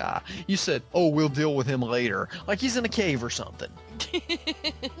kill the guy. You said, oh, we'll deal with him later. Like he's in a cave or something.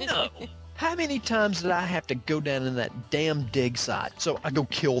 No. How many times did I have to go down in that damn dig site? So I go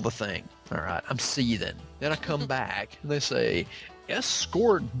kill the thing. All right, I'm seething. Then I come back, and they say,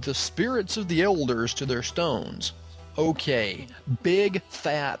 escort the spirits of the elders to their stones. Okay, big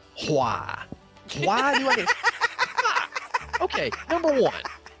fat why? Why do I need... Okay, number one.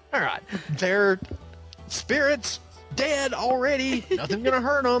 All right, they're spirits, dead already. Nothing gonna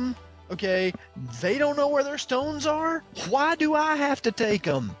hurt them. Okay, they don't know where their stones are. Why do I have to take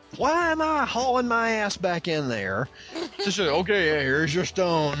them? Why am I hauling my ass back in there? Just say, okay, yeah, here's your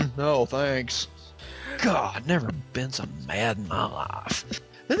stone. No, thanks. God, never been so mad in my life.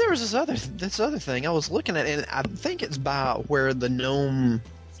 Then there was this other thing I was looking at, and I think it's by where the gnome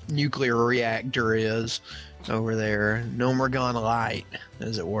nuclear reactor is over there, Nomergon Light,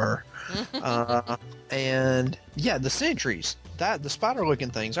 as it were. And yeah, the sentries, the spider-looking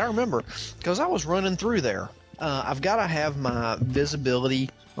things. I remember because I was running through there. I've got to have my visibility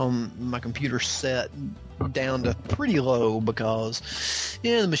on my computer set down to pretty low because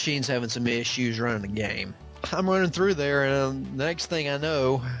the machine's having some issues running the game. I'm running through there, and the next thing I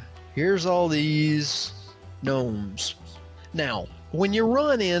know, here's all these gnomes. Now, when you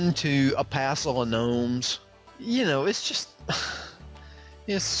run into a passel of gnomes, it's just...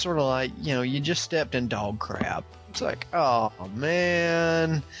 It's sort of like, you just stepped in dog crap. It's like, oh,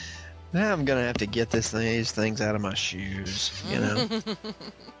 man... Now I'm gonna have to get these things out of my shoes,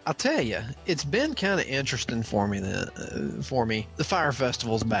 I'll tell you, it's been kind of interesting for me. The Fire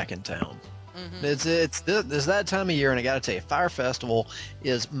Festival's back in town. Mm-hmm. It's that time of year, and I gotta tell you, Fire Festival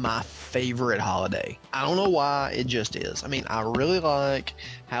is my favorite holiday. I don't know why, it just is. I mean, I really like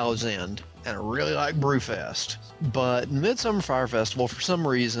Hallow's End, and I really like Brewfest, but Midsummer Fire Festival, for some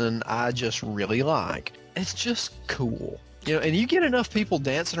reason, I just really like. It's just cool. And you get enough people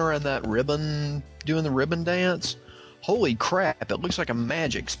dancing around that ribbon, doing the ribbon dance. Holy crap, it looks like a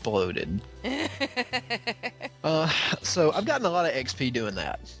match exploded. So I've gotten a lot of XP doing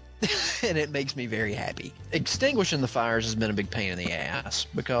that. And it makes me very happy. Extinguishing the fires has been a big pain in the ass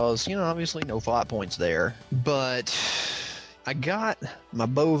because, obviously no flight points there. But I got my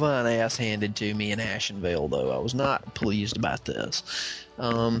bovine ass handed to me in Ashenvale, though. I was not pleased about this.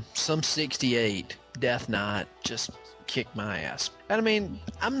 Some 68 Death Knight just kicked my ass. And I mean,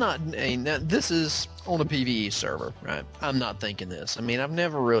 this is on a PvE server, right? I'm not thinking this. I mean, I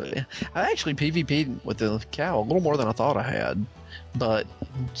actually PvP'd with the cow a little more than I thought I had, but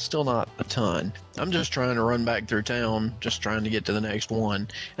still not a ton. I'm just trying to run back through town, just trying to get to the next one,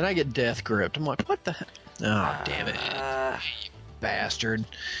 and I get death gripped. I'm like, what the heck? Oh, damn it. Bastard.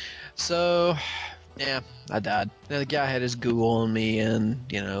 So, yeah, I died. Now, the guy had his ghoul on me, and,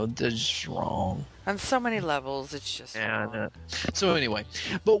 that's just wrong. On so many levels, it's just Yeah, wrong. I know. So anyway,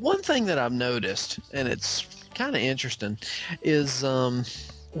 but one thing that I've noticed, and it's kind of interesting, is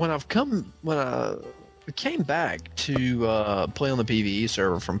when I came back to play on the PvE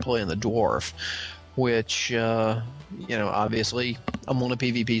server from playing the dwarf, which obviously I'm on a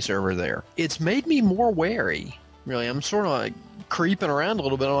PvP server there. It's made me more wary. Really, I'm sort of like creeping around a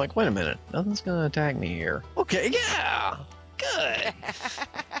little bit. I'm like, wait a minute, nothing's gonna attack me here. Okay, yeah, good,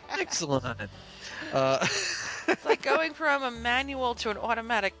 excellent. It's like going from a manual to an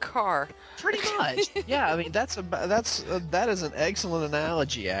automatic car. Pretty much, yeah. I mean, that is an excellent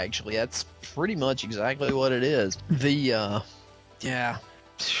analogy. Actually, that's pretty much exactly what it is.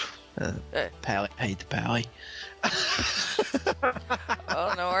 Pally, I hate the pally.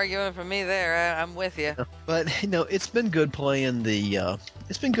 Oh, no arguing from me there. I'm with you. But it's been good playing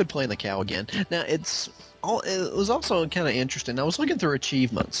the cow again. Now it was also kind of interesting. I was looking through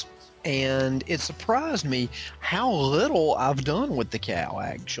achievements, and it surprised me how little I've done with the cow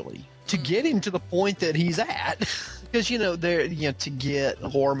actually to get him to the point that he's at. Because to get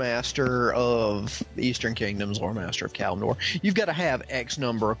Lore Master of Eastern Kingdoms, Lore Master of Kalimdor, you've got to have X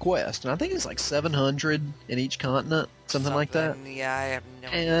number of quests, and I think it's like 700 in each continent, something like that. Yeah, I have no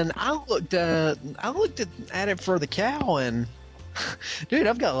idea. And I looked at it for the cow, and dude,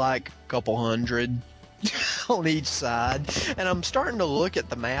 I've got like a couple hundred on each side, and I'm starting to look at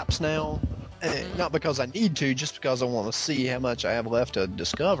the maps now. Not because I need to, just because I want to see how much I have left to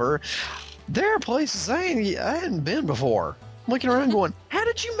discover. There are places I hadn't been before. I'm looking around going, how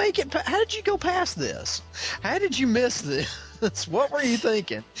did you make it? How did you go past this? How did you miss this? What were you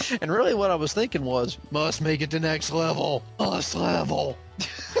thinking? And really what I was thinking was, must make it to next level. Must level.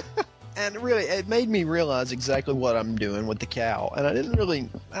 And really, it made me realize exactly what I'm doing with the cow. And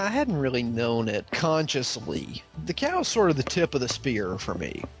I hadn't really known it consciously. The cow's sort of the tip of the spear for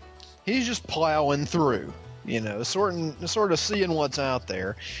me. He's just plowing through. Sort of seeing what's out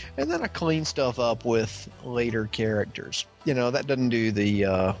there, and then I clean stuff up with later characters. That doesn't do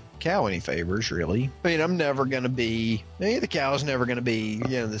the cow any favors, really. I mean, the cow's never going to be,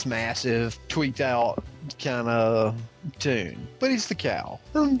 this massive, tweaked out kind of tune. But he's the cow.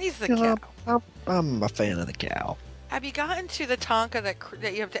 He's the cow. I'm a fan of the cow. Have you gotten to the Tonka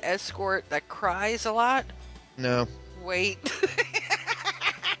that you have to escort that cries a lot? No. Wait.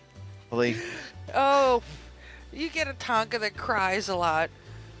 Really? Oh, you get a Tonka that cries a lot.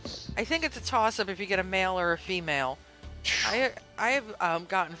 I think it's a toss-up if you get a male or a female. I have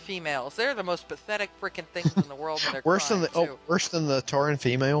gotten females. They're the most pathetic freaking things in the world when they're worse crying, than worse than the Tauren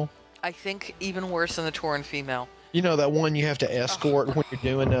female. I think even worse than the Tauren female. That one you have to escort when you're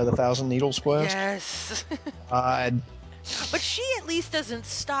doing the Thousand Needles quest. Yes. But she at least doesn't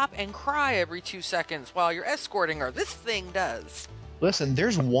stop and cry every 2 seconds while you're escorting her. This thing does. Listen,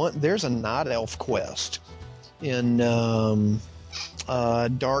 there's a night elf quest in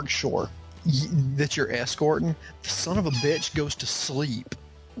Dark Shore that you're escorting. The son of a bitch goes to sleep.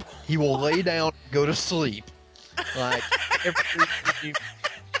 He will lay down and go to sleep. Like every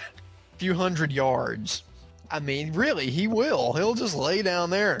few hundred yards. I mean, really, he will. He'll just lay down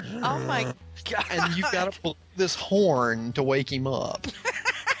there. Oh my god. And you've got to pull this horn to wake him up.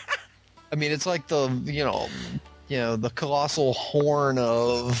 I mean, it's like the colossal horn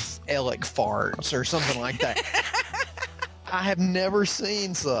of Elec farts or something like that. I have never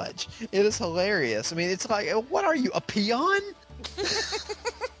seen such. It is hilarious. I mean, it's like, what are you, a peon? They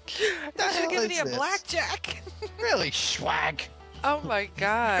should give me a blackjack. Really, swag. Oh my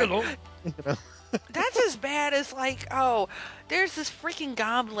god. That's as bad as there's this freaking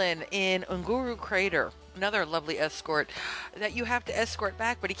goblin in Unguru Crater. Another lovely escort that you have to escort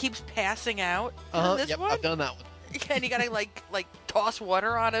back, but he keeps passing out. Yep, one? I've done that one. And you gotta like toss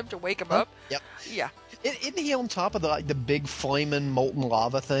water on him to wake him up. Yep. Yeah. Isn't he on top of the big flaming molten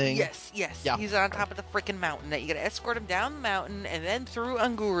lava thing? Yes. Yeah. He's on top of the freaking mountain. That you gotta escort him down the mountain and then through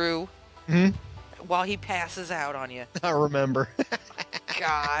Unguru while he passes out on you. I remember.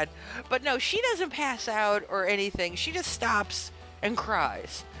 God. But no, she doesn't pass out or anything. She just stops and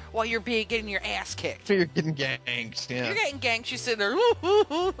cries while you're getting your ass kicked. So you're getting ganked, yeah. You're getting ganked. She's sitting there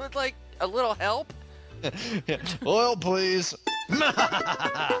with like a little help. Yeah. Oil, please.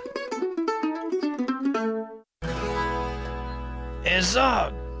 Hey,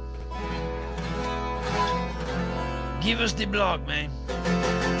 Zog. Give us the block, man.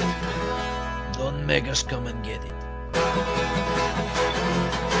 Don't make us come and get it.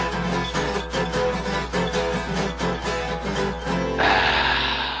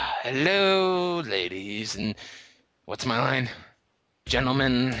 Hello, ladies, and what's my line?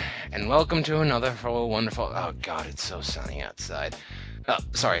 Gentlemen, and welcome to another wonderful... Oh, God, it's so sunny outside. Oh,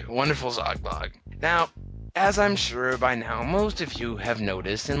 sorry, wonderful Zogblog. Now, as I'm sure by now most of you have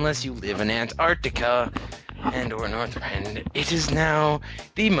noticed, unless you live in Antarctica and or Northerend, it is now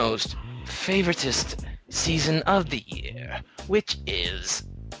the most favoritist season of the year, which is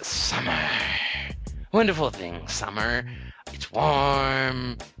summer. Wonderful thing, summer. It's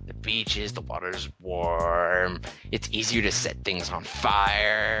warm, the beaches, the water's warm, it's easier to set things on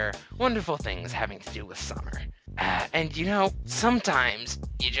fire. Wonderful things having to do with summer. And you know, sometimes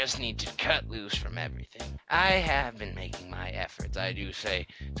you just need to cut loose from everything. I have been making my efforts, I do say,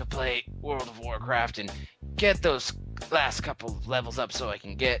 to play World of Warcraft and get those last couple of levels up so I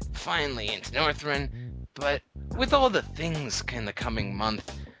can get finally into Northerend. But with all the things in the coming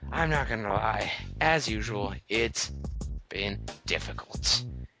month, I'm not gonna lie, as usual, it's been difficult.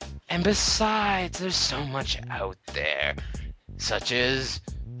 And besides, there's so much out there, such as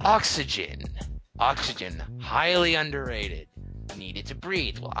oxygen. Oxygen, highly underrated. Need it to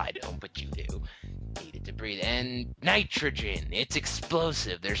breathe. Well, I don't, but you do. Need it to breathe. And nitrogen, it's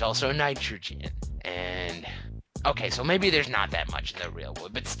explosive. There's also nitrogen. And okay, so maybe there's not that much in the real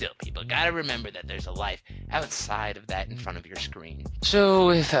world, but still, people gotta remember that there's a life outside of that in front of your screen.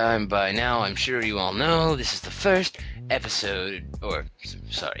 So, if by now I'm sure you all know, this is the first episode, or,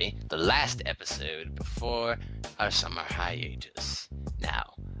 sorry, the last episode before our summer hiatus.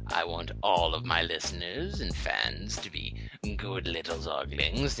 Now, I want all of my listeners and fans to be good little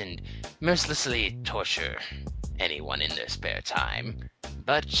zoglings and mercilessly torture anyone in their spare time,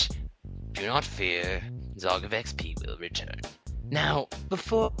 but do not fear, Zogofxp will return. Now,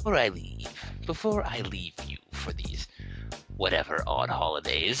 before I leave you for these whatever odd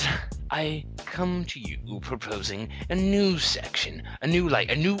holidays, I come to you proposing a new section, a new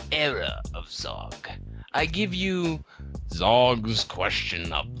era of Zog. I give you Zog's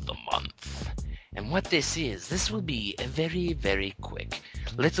Question of the Month. And what this will be a very, very quick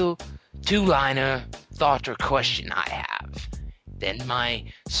little two-liner thought or question I have. Then my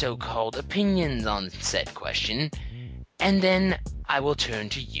so-called opinions on said question, and then I will turn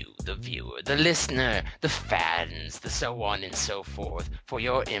to you, the viewer, the listener, the fans, the so on and so forth, for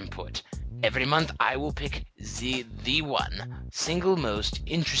your input. Every month I will pick the one single most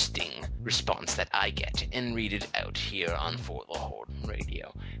interesting response that I get and read it out here on For the Horde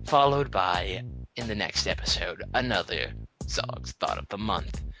Radio, followed by, in the next episode, another Zog's Thought of the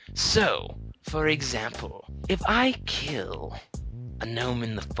Month. So, for example, if I kill a gnome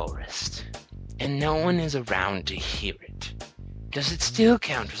in the forest, and no one is around to hear it, does it still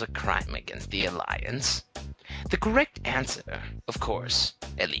count as a crime against the Alliance? The correct answer, of course,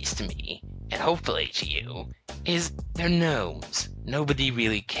 at least to me, and hopefully to you, is they're gnomes. Nobody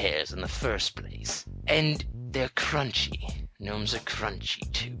really cares in the first place. And they're crunchy. Gnomes are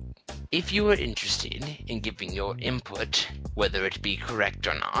crunchy too. If you are interested in giving your input, whether it be correct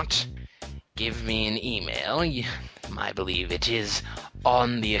or not, give me an email. I believe it is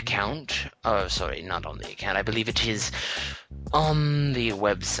on the account. Sorry, not on the account. I believe it is on the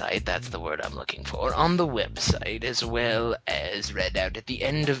website. That's the word I'm looking for. On the website, as well as read out at the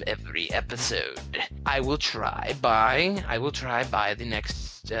end of every episode. I will try by the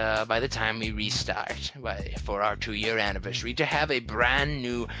next, by the time we restart, for our 2-year anniversary, to have a brand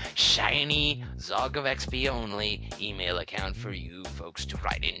new, shiny, Zogofxp only email account for you folks to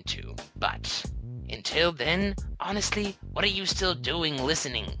write into. But until then, honestly, what are you still doing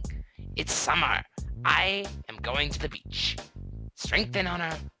listening? It's summer. I am going to the beach. Strength and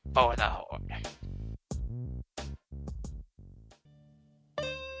honor for the Horde.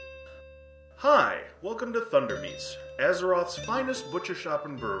 Hi, welcome to Thunder Meats, Azeroth's finest butcher shop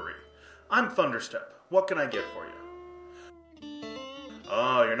and brewery. I'm Thunderstep. What can I get for you?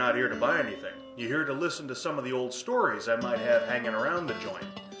 Oh, you're not here to buy anything. You're here to listen to some of the old stories I might have hanging around the joint.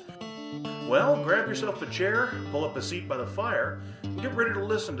 Well, grab yourself a chair, pull up a seat by the fire, and get ready to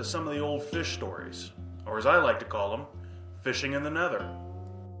listen to some of the old fish stories. Or as I like to call them, fishing in the Nether.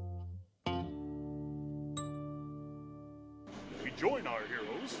 We join our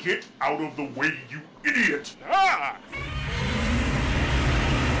heroes. Get out of the way, you idiot! Ah!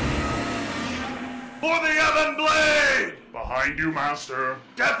 For the Evan Blade! Behind you, Master.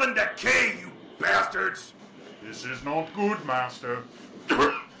 Death and decay, you bastards! This is not good, Master.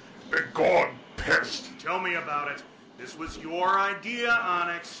 Begone, pest! Tell me about it. This was your idea,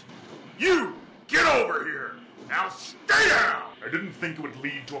 Onyx. You! Get over here! Now stay down! I didn't think it would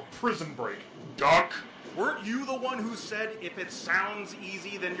lead to a prison break, Duck. Weren't you the one who said if it sounds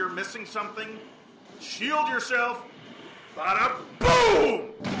easy, then you're missing something? Shield yourself. Bada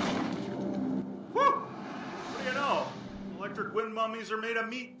boom! Whew! What do you know? Electric wind mummies are made of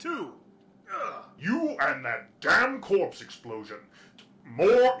meat, too. Ugh. You and that damn corpse explosion.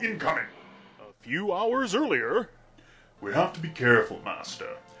 More incoming. A few hours earlier. We have to be careful, Master.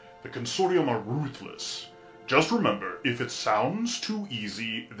 The Consortium are ruthless. Just remember, if it sounds too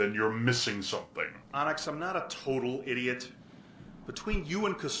easy, then you're missing something. Onyx, I'm not a total idiot. Between you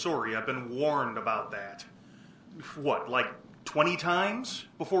and Kasori, I've been warned about that. What, like 20 times?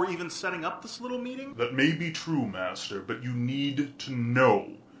 Before even setting up this little meeting? That may be true, Master, but you need to know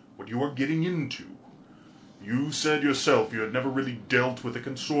what you are getting into. You said yourself you had never really dealt with a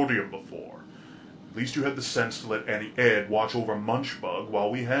Consortium before. At least you had the sense to let Auntie Ed watch over Munchbug while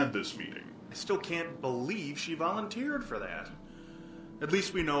we had this meeting. I still can't believe she volunteered for that. At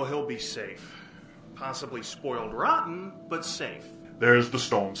least we know he'll be safe. Possibly spoiled rotten, but safe. There's the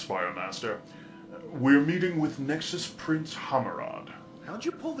Stormspire, Master. We're meeting with Nexus Prince Hammerod. How'd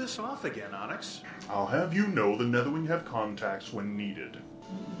you pull this off again, Onyx? I'll have you know the Netherwing have contacts when needed.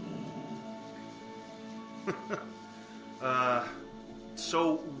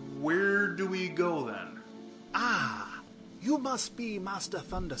 So where do we go then? Ah, you must be Master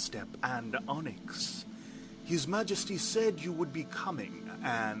Thunderstep and Onyx. His Majesty said you would be coming,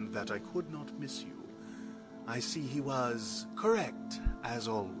 and that I could not miss you. I see he was correct, as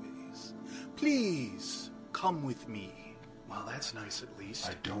always. Please, come with me. Well, that's nice at least.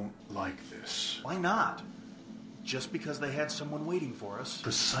 I don't like this. Why not? Just because they had someone waiting for us?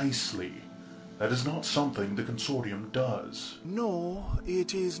 Precisely. That is not something the Consortium does. No,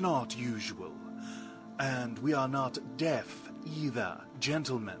 it is not usual. And we are not deaf either,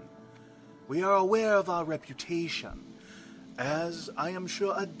 gentlemen. We are aware of our reputation, as I am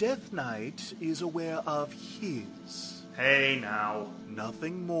sure a Death Knight is aware of his. Hey, now.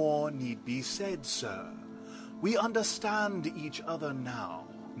 Nothing more need be said, sir. We understand each other now.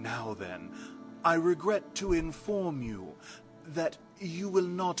 Now then, I regret to inform you that you will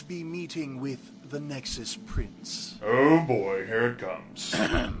not be meeting with the Nexus Prince. Oh boy, here it comes.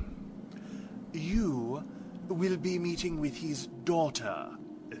 You will be meeting with his daughter.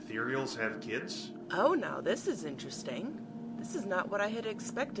 Ethereals have kids? Oh, now this is interesting. This is not what I had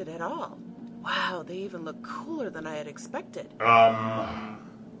expected at all. Wow, they even look cooler than I had expected. My,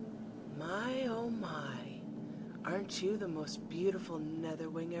 oh my. Aren't you the most beautiful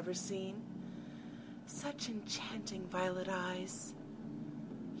Netherwing ever seen? Such enchanting violet eyes.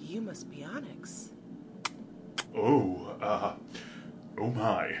 You must be Onyx. Oh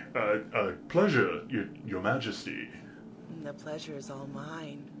my. Pleasure, your Majesty. The pleasure is all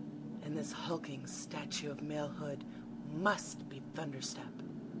mine. And this hulking statue of malehood must be Thunderstep.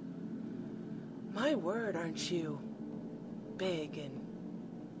 My word, aren't you big and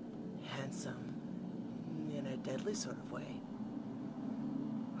handsome in a deadly sort of way?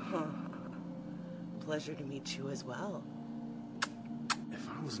 Pleasure to meet you as well. If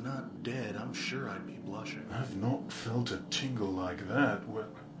I was not dead, I'm sure I'd be blushing. I've not felt a tingle like that,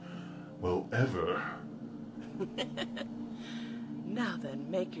 well, ever. Now then,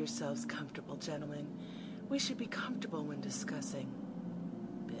 make yourselves comfortable, gentlemen. We should be comfortable when discussing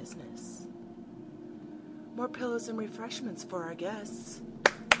business. More pillows and refreshments for our guests.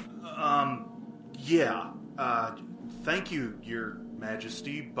 Yeah. Thank you, Your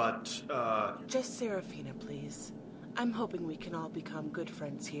Majesty, but, Just Seraphina, please. I'm hoping we can all become good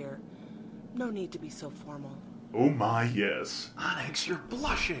friends here. No need to be so formal. Oh my, yes. Onyx, you're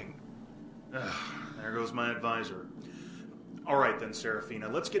blushing. Ugh, there goes my advisor. All right then, Seraphina,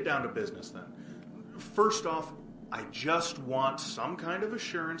 let's get down to business then. First off, I just want some kind of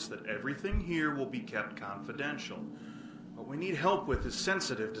assurance that everything here will be kept confidential. What we need help with is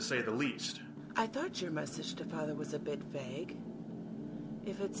sensitive, to say the least. I thought your message to Father was a bit vague.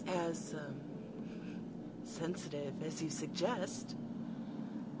 If it's as, sensitive as you suggest,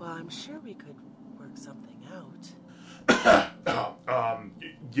 well, I'm sure we could work something out.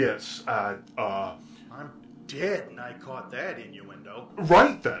 Yes, I'm dead, and I caught that innuendo.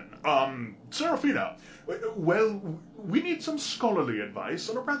 Right then, Seraphina, well, we need some scholarly advice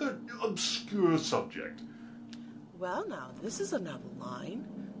on a rather obscure subject. Well, now, this is a novel line.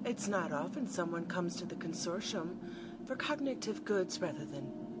 It's not often someone comes to the consortium for cognitive goods rather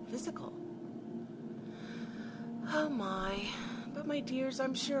than physical. Oh my. But my dears,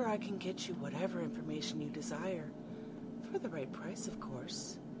 I'm sure I can get you whatever information you desire. For the right price, of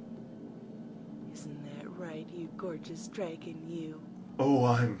course. Isn't that right, you gorgeous dragon, you? Oh,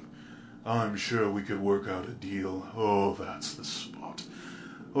 I'm sure we could work out a deal. Oh, that's the spot.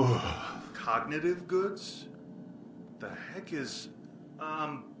 Oh. Cognitive goods? The heck is...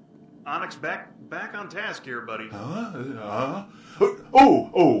 Onyx, back on task here, buddy.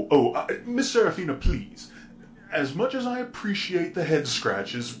 Miss Seraphina, please. As much as I appreciate the head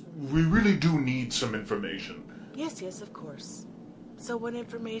scratches, we really do need some information. Yes, of course. So what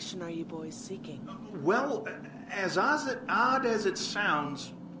information are you boys seeking? Well, as odd as it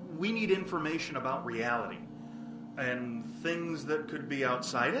sounds, we need information about reality. And things that could be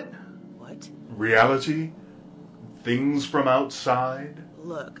outside it. What? Reality? Things from outside?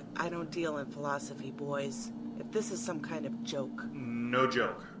 Look, I don't deal in philosophy, boys. If this is some kind of joke... No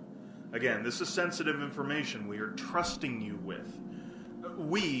joke. Again, this is sensitive information we are trusting you with.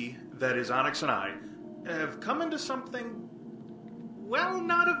 We, that is Onyx and I, have come into something, well,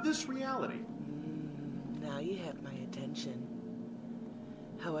 not of this reality. Now you have my attention.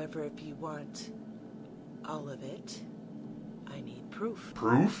 However, if you want all of it, I need proof.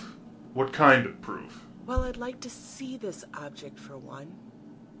 Proof? What kind of proof? Well, I'd like to see this object for one.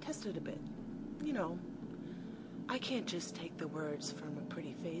 Test it a bit. You know, I can't just take the words from a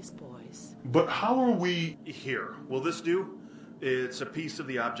pretty face, boys. But how are we... Here, will this do? It's a piece of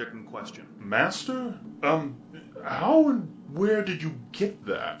the object in question. Master? How and where did you get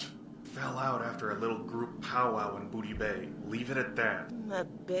that? Fell out after a little group powwow in Booty Bay. Leave it at that. A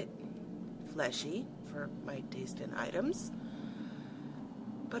bit fleshy for my taste in items.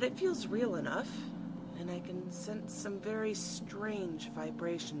 But it feels real enough, and I can sense some very strange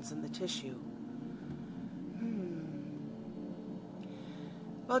vibrations in the tissue.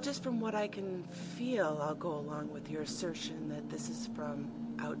 Well, just from what I can feel, I'll go along with your assertion that this is from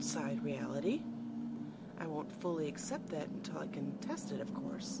outside reality. I won't fully accept that until I can test it, of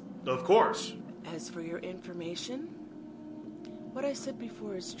course. Of course. As for your information, what I said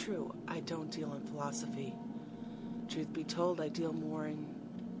before is true. I don't deal in philosophy. Truth be told, I deal more in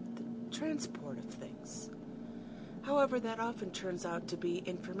the transport of things. However, that often turns out to be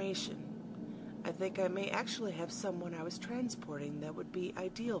information. I think I may actually have someone I was transporting that would be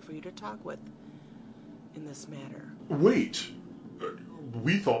ideal for you to talk with in this matter. Wait.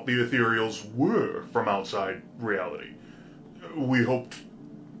 We thought the ethereals were from outside reality. We hoped...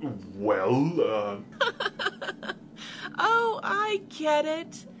 well, Oh, I get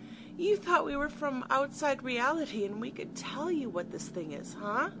it. You thought we were from outside reality and we could tell you what this thing is,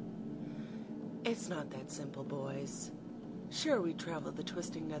 huh? It's not that simple, boys. Sure, we traveled the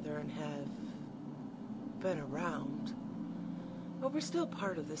twisting Nether and have been around, but we're still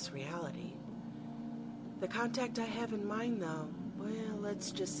part of this reality. The contact I have in mind, though, well, let's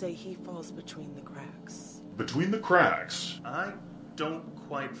just say he falls between the cracks. Between the cracks? I don't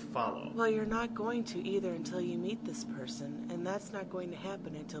quite follow. Well, you're not going to either until you meet this person, and that's not going to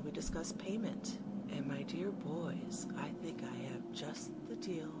happen until we discuss payment. And my dear boys, I think I have just the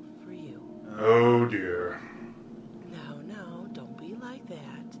deal for you. Oh dear. No, don't be like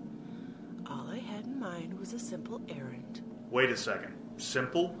that. All I had in mind was a simple errand. Wait a second.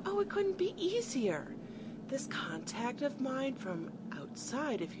 Simple? Oh, it couldn't be easier. This contact of mine from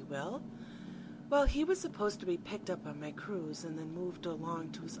outside, if you will, well, he was supposed to be picked up on my cruise and then moved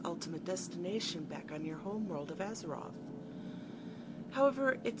along to his ultimate destination back on your homeworld of Azeroth.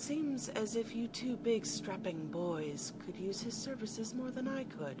 However, it seems as if you two big strapping boys could use his services more than I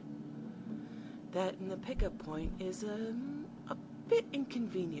could. That and the pickup point is a bit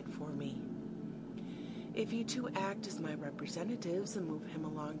inconvenient for me. If you two act as my representatives and move him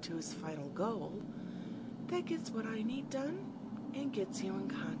along to his final goal, that gets what I need done and gets you in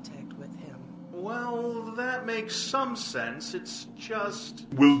contact with him. Well, that makes some sense. It's just...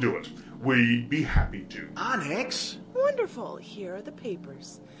 We'll do it. We'd be happy to. Onyx? Wonderful. Here are the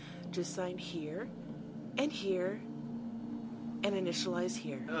papers. Just sign here, and initialize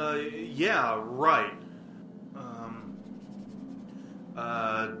here. Yeah, right.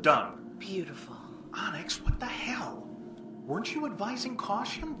 Done. Beautiful. Onyx, what the hell? Weren't you advising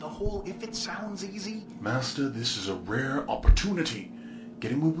caution? The whole if it sounds easy? Master, this is a rare opportunity.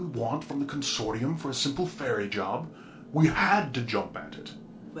 Getting what we want from the consortium for a simple fairy job. We had to jump at it.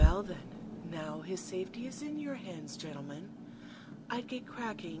 Well then, now his safety is in your hands, gentlemen. I'd get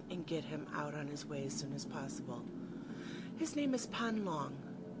cracking and get him out on his way as soon as possible. His name is Pan Long,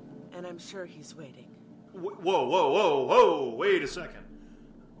 and I'm sure he's waiting. Whoa, wait a second.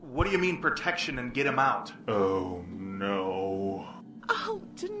 What do you mean protection and get him out? Oh, no. Oh,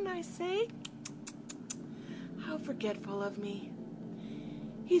 didn't I say? How forgetful of me.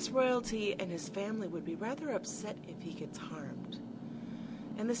 He's royalty, and his family would be rather upset if he gets harmed.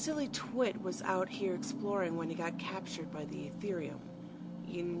 And the silly twit was out here exploring when he got captured by the Ethereum.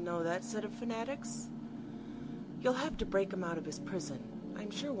 You know that set of fanatics? You'll have to break him out of his prison. I'm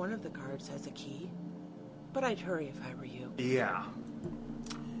sure one of the guards has a key. But I'd hurry if I were you. Yeah.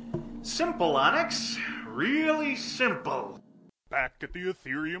 Simple, Onyx. Really simple. Back at the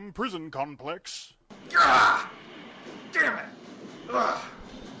Ethereum prison complex. Ah! Damn it! Ugh.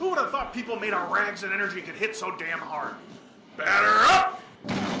 Who would have thought people made of rags and energy could hit so damn hard? Batter up!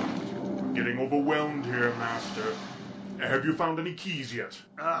 We're getting overwhelmed here, Master. Have you found any keys yet?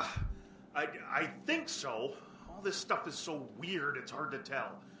 I think so. All this stuff is so weird, it's hard to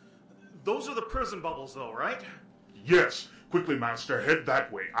tell. Those are the prison bubbles, though, right? Yes. Quickly, Master, head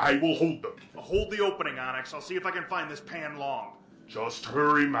that way. I will hold them. Hold the opening, Onyx. I'll see if I can find this pan long. Just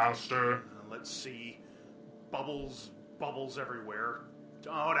hurry, Master. Let's see. Bubbles everywhere.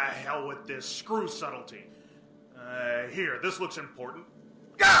 Oh, to hell with this. Screw subtlety. Here, this looks important.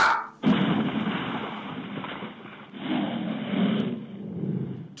 Gah!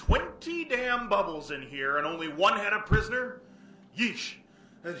 20 damn bubbles in here and only one had a prisoner? Yeesh.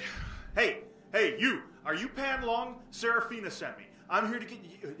 Hey, you. Are you Pan Long? Seraphina sent me. I'm here to get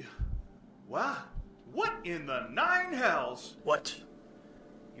you. What? What in the nine hells? What?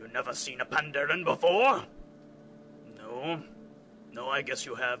 You never seen a Pandaren before? No, I guess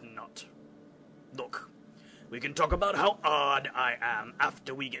you have not. Look, we can talk about how odd I am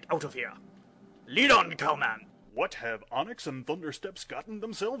after we get out of here. Lead on, cowman. What have Onyx and Thundersteps gotten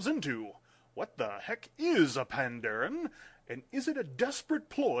themselves into? What the heck is a Pandaren? And is it a desperate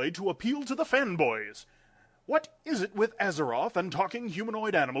ploy to appeal to the fanboys? What is it with Azeroth and talking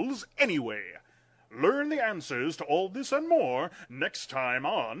humanoid animals anyway? Learn the answers to all this and more next time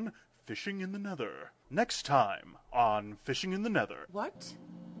on Fishing in the Nether. Next time on Fishing in the Nether. What?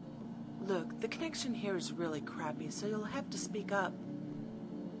 Look, the connection here is really crappy, so you'll have to speak up.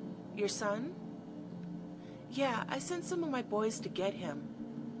 Your son? Yeah, I sent some of my boys to get him.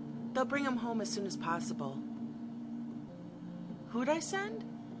 They'll bring him home as soon as possible. Who'd I send?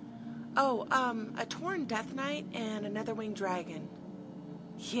 Oh, a Torn Death Knight and a Netherwing Dragon.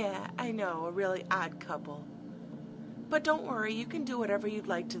 Yeah, I know, a really odd couple. But don't worry, you can do whatever you'd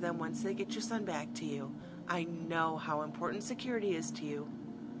like to them once they get your son back to you. I know how important security is to you.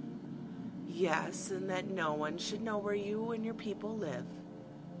 Yes, and that no one should know where you and your people live.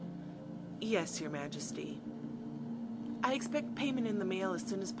 Yes, Your Majesty. I expect payment in the mail as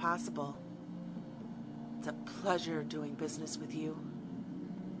soon as possible. It's a pleasure doing business with you.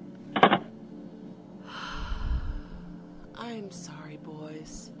 I'm sorry,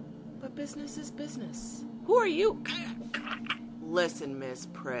 boys, but business is business. Who are you? Listen, Miss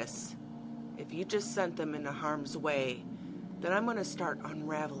Priss. If you just sent them into harm's way, then I'm going to start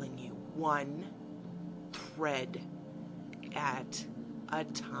unraveling you one thread at a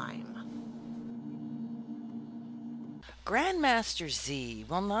time. Grandmaster Z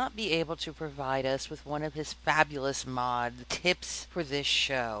will not be able to provide us with one of his fabulous mod tips for this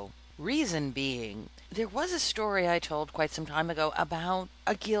show. Reason being, there was a story I told quite some time ago about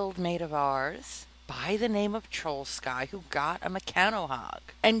a guildmate of ours by the name of Trollsky who got a Mechanohog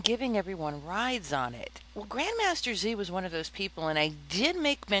and giving everyone rides on it. Well, Grandmaster Z was one of those people, and I did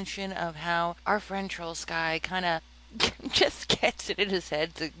make mention of how our friend Trollsky kind of just gets it in his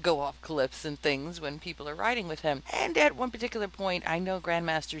head to go off cliffs and things when people are riding with him. And at one particular point, I know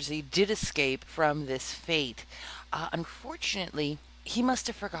Grandmaster Z did escape from this fate. Unfortunately, he must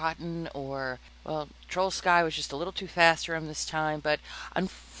have forgotten, or, well, Trollsky was just a little too fast for him this time, but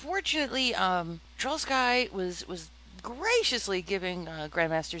unfortunately, Trollsky was graciously giving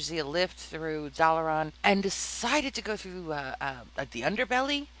Grandmaster Z a lift through Dalaran and decided to go through the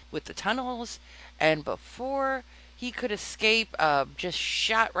underbelly with the tunnels, and before he could escape, just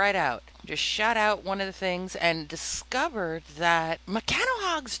shot right out. Just shot out one of the things and discovered that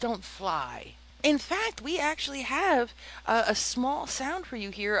Mechanohogs don't fly. In fact, we actually have a small sound for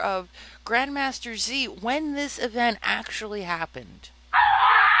you here of Grandmaster Z when this event actually happened.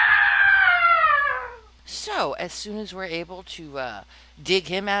 So, as soon as we're able to dig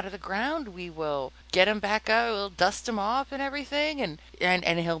him out of the ground, we will get him back up, we'll dust him off and everything,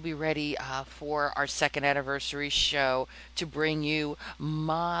 and he'll be ready for our second anniversary show to bring you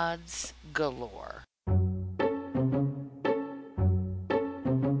mods galore.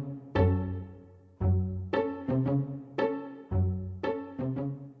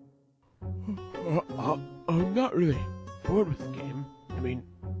 I'm not really bored with the game. I mean,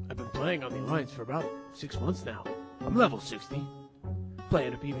 I've been playing on the Alliance for about 6 months now. I'm level 60.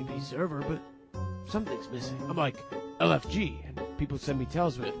 Playing a PvP server, but something's missing. I'm like LFG, and people send me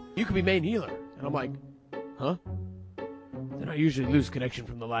tells with, you could be main healer. And I'm like, huh? Then I usually lose connection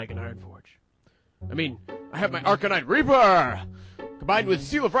from the lag in Ironforge. I mean, I have my Arcanine Reaper! combined with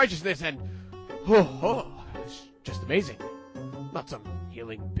Seal of Righteousness and... it's just amazing. Not some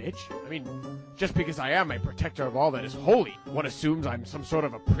healing bitch. I mean, just because I am a protector of all that is holy, one assumes I'm some sort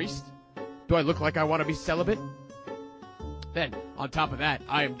of a priest? Do I look like I want to be celibate? Then, on top of that,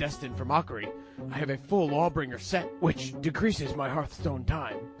 I am destined for mockery. I have a full Lawbringer set, which decreases my Hearthstone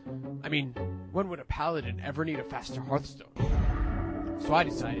time. I mean, when would a paladin ever need a faster Hearthstone? So I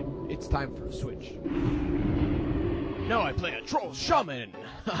decided it's time for a switch. Now I play a Troll Shaman.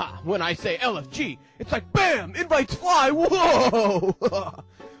 When I say LFG, it's like BAM! Invites fly! Whoa!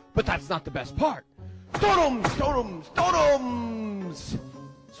 But that's not the best part. Totems! Totems! Totems!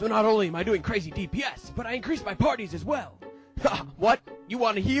 So not only am I doing crazy DPS, but I increase my parties as well. What? You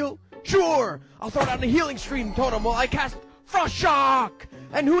want to heal? Sure! I'll throw down a healing stream totem while I cast Frost Shock!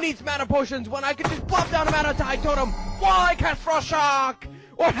 And who needs mana potions when I can just plop down a mana tide totem while I cast Frost Shock?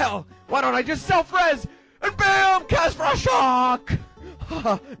 Or hell, why don't I just self-res and BAM! Cast Frost Shock!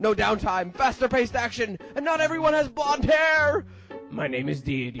 No downtime, faster paced action, and not everyone has blonde hair! My name is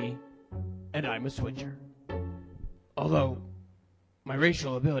Deity, and I'm a switcher. Although, my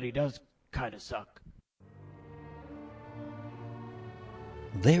racial ability does kinda suck.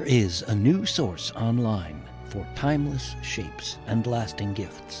 There is a new source online for timeless shapes and lasting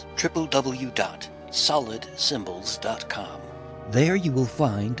gifts. www.solidsymbols.com. There you will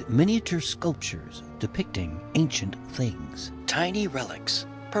find miniature sculptures depicting ancient things. Tiny relics,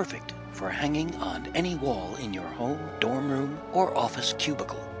 perfect for hanging on any wall in your home, dorm room, or office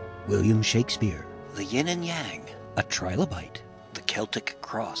cubicle. William Shakespeare, the yin and yang, a trilobite, the Celtic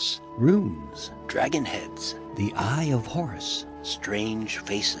cross, runes, dragon heads, the Eye of Horus, strange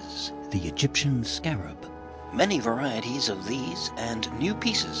faces, the Egyptian scarab. Many varieties of these and new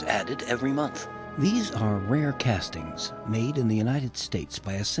pieces added every month. These are rare castings made in the United States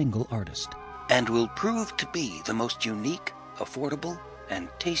by a single artist and will prove to be the most unique, affordable, and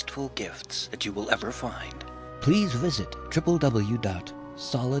tasteful gifts that you will ever find. Please visit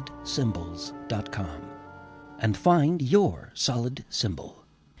www.solidsymbols.com and find your solid symbol.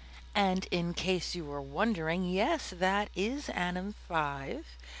 And in case you were wondering, yes, that is Anim 5.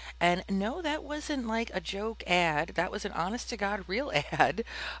 And no, that wasn't like a joke ad. That was an honest-to-God real ad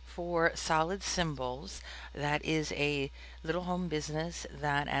for Solid Symbols. That is a little home business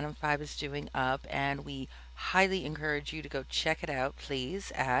that Anim 5 is doing up, and we highly encourage you to go check it out,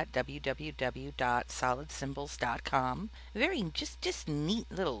 please, at www.solidsymbols.com. Very just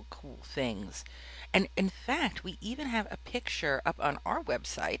neat little cool things. And in fact, we even have a picture up on our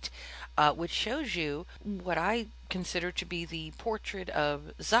website, which shows you what I consider to be the portrait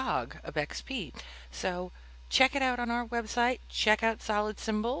of Zogofxp. So check it out on our website. Check out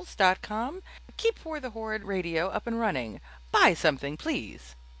solidsymbols.com. Keep For the Horde Radio up and running. Buy something,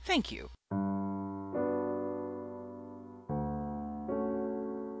 please. Thank you.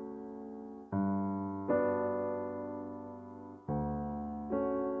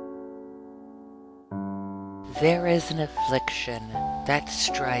 There is an affliction that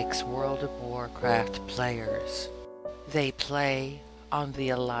strikes World of Warcraft players. They play on the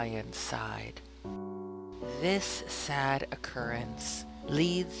Alliance side. This sad occurrence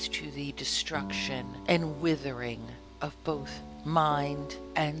leads to the destruction and withering of both mind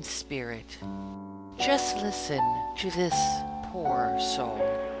and spirit. Just listen to this poor soul.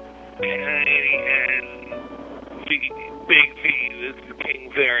 Auntie Ed, Big V, this is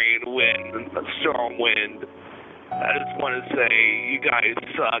King Varian Wind, a strong wind. I just want to say you guys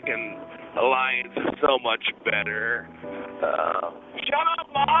suck and Alliance is so much better. Shut up,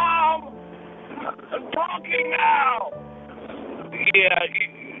 Mom! I'm talking now! Yeah,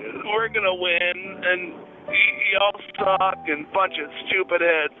 we're gonna win, and y'all suck and bunch of stupid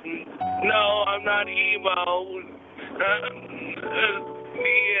heads. No, I'm not emo.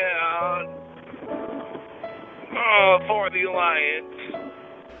 Yeah. For the Alliance.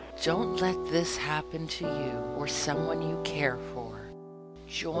 Don't let this happen to you or someone you care for.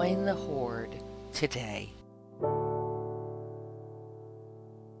 Join the Horde today.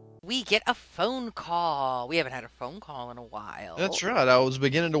 We get a phone call. We haven't had a phone call in a while. That's right. I was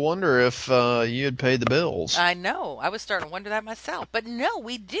beginning to wonder if you had paid the bills. I know. I was starting to wonder that myself. But no,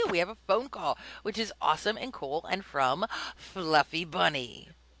 we do. We have a phone call, which is awesome and cool, and from Fluffy Bunny.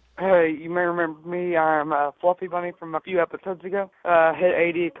 Hey, you may remember me. I'm Fluffy Bunny from a few episodes ago. Hit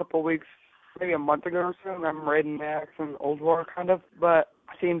 80 a couple of weeks, maybe a month ago or so. I'm raiding Max and Old War, kind of. But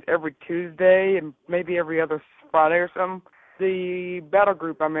it seems every Tuesday and maybe every other Friday or something, the battle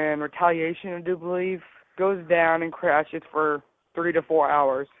group I'm in, Retaliation, I do believe, goes down and crashes for 3 to 4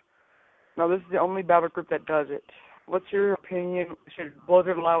 hours. Now, this is the only battle group that does it. What's your opinion? Should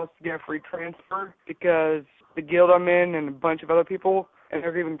Blizzard allow us to get a free transfer? Because the guild I'm in and a bunch of other people, and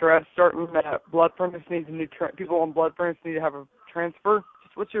there's even drafts starting that Blood Furnace needs a new people on Blood Furnace need to have a transfer.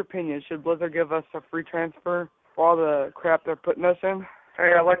 Just what's your opinion? Should Blizzard give us a free transfer for all the crap they're putting us in?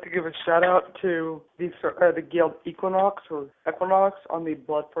 Hey, I'd like to give a shout out to the guild Equinox on the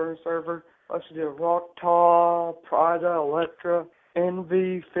Blood Furnace server. I should do Rocktaw, Prada, Electra,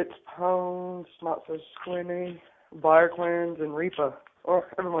 Envy, Fitzpone, Not So Squinty, BioClans, and Reaper. Oh,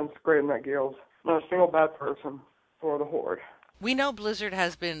 everyone's great in that guild. Not a single bad person for the Horde. We know Blizzard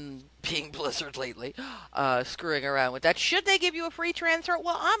has been being Blizzard lately, screwing around with that. Should they give you a free transfer?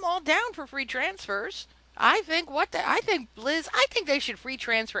 Well, I'm all down for free transfers. I think they should free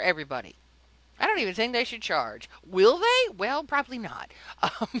transfer everybody. I don't even think they should charge. Will they? Well, probably not.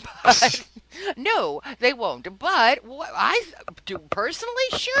 But no, they won't. But I do personally,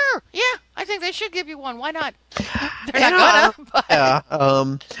 sure. Yeah, I think they should give you one. Why not? They're not gonna. But. Yeah.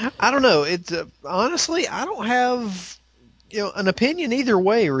 I don't know. It's honestly, I don't have an opinion either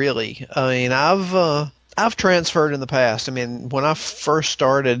way, really. I mean, I've transferred in the past. I mean, when I first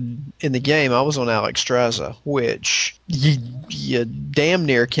started in the game, I was on Alexstrasza, which you damn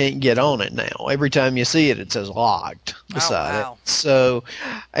near can't get on it now. Every time you see it, it says locked beside it. So,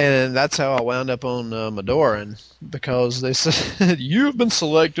 and that's how I wound up on Madoran, because they said, you've been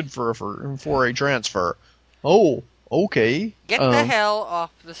selected for a transfer. Oh, okay. Get the hell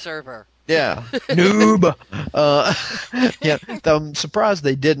off the server. Yeah, noob. Yeah, I'm surprised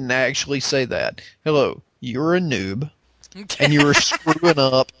they didn't actually say that. Hello, you're a noob, and you are screwing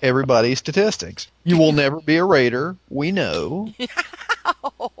up everybody's statistics. You will never be a raider, we know,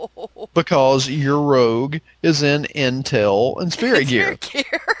 because your rogue is in Intel and Spirit Gear.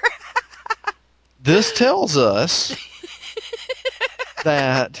 This tells us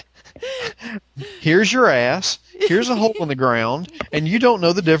that here's your ass, here's a hole in the ground, and you don't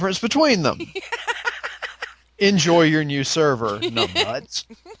know the difference between them. Enjoy your new server, numbnuts.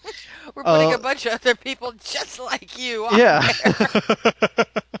 We're putting a bunch of other people just like you on there.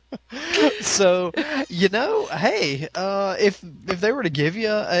 So, hey, if they were to give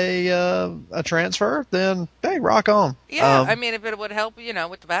you a transfer, then hey, rock on. Yeah, I mean, if it would help,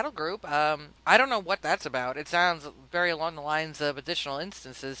 with the battle group, I don't know what that's about. It sounds very along the lines of additional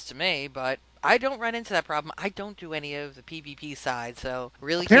instances to me, but I don't run into that problem. I don't do any of the PvP side, so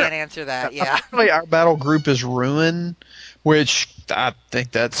really can't answer that. Yeah. Apparently our battle group is Ruin, which I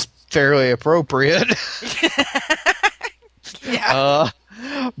think that's fairly appropriate. Yeah.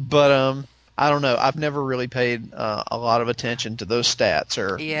 But I don't know. I've never really paid a lot of attention to those stats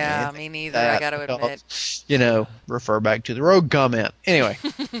or me neither. I got to admit. Refer back to the rogue comment. Anyway.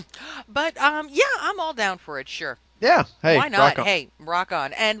 But yeah, I'm all down for it. Sure. Yeah. Hey, why not? Rock on. Hey, rock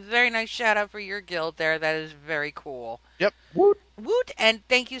on. And very nice shout out for your guild there. That is very cool. Yep. Woot. Woot. And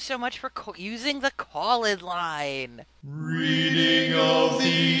thank you so much for using the call-in line. Reading of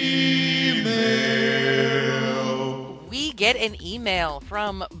the email. We get an email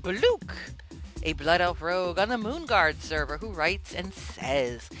from Blook, a Blood Elf rogue on the Moonguard server, who writes and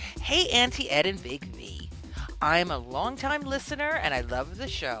says, "Hey Auntie Ed and Big V. I'm a longtime listener and I love the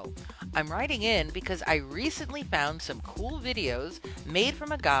show. I'm writing in because I recently found some cool videos made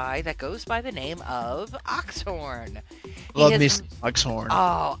from a guy that goes by the name of Oxhorn. Love me some Oxhorn.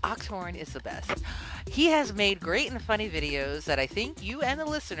 Oh, Oxhorn is the best. He has made great and funny videos that I think you and the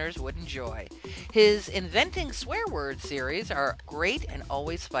listeners would enjoy. His Inventing Swear Words series are great and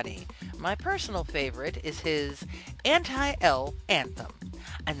always funny. My personal favorite is his Anti-L Anthem,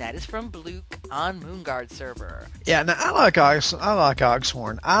 and that is from Bluke on Moonguard server." Yeah, now I like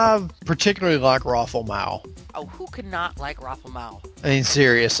Oxhorn. I particularly like Rafflemow. Oh, who could not like Rafflemow? I mean,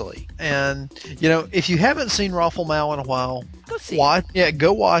 seriously. And, if you haven't seen Rafflemow in a while, go see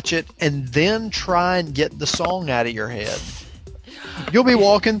go watch it, and then try and get the song out of your head. You'll be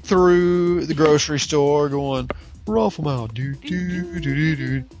walking through the grocery store going, Rafflemow, do do do do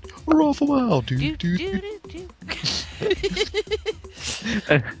do, Rafflemow, do do do do.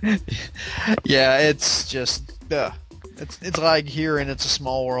 Yeah, it's just, it's like hearing It's a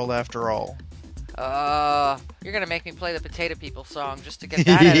Small World After All. You're going to make me play the Potato People song just to get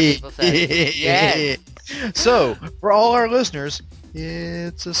that out of people's heads. Yes. So, for all our listeners,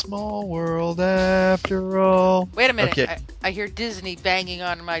 it's a small world after all. Wait a minute. Okay. I hear Disney banging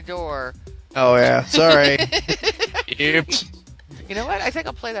on my door. Oh, yeah. Sorry. Oops. You know what? I think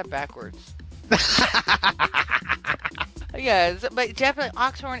I'll play that backwards. Yeah, but definitely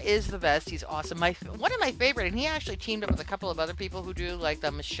Oxhorn is the best. He's awesome. One of my favorite, and he actually teamed up with a couple of other people who do like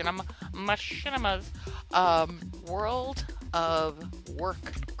the Machinima's World of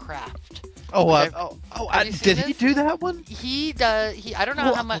Workcraft. Did he do that one? He does. I don't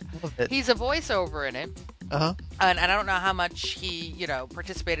know how much. He's a voiceover in it. Uh-huh. And I don't know how much he,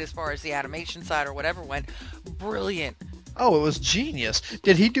 participated as far as the animation side or whatever went. Brilliant. Oh, it was genius.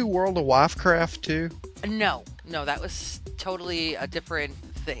 Did he do World of Warcraft too? No, that was totally a different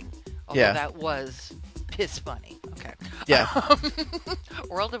thing. Although Yeah. that was piss funny. Okay. Yeah.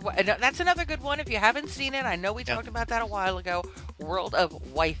 World of that's another good one if you haven't seen it. I know we talked about that a while ago. World of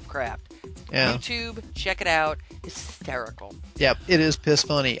Wifecraft. Yeah. YouTube, check it out. Hysterical. Yep, it is piss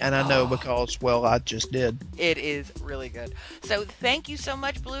funny, and I know because, well, I just did. It is really good. So thank you so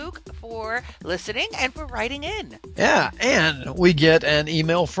much, Bluke, for listening and for writing in. Yeah, and we get an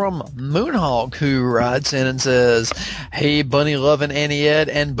email from Moonhog, who writes in and says, "Hey, bunny loving Auntie Ed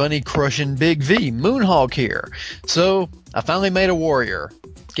and bunny crushing Big V, Moonhog here. So, I finally made a warrior.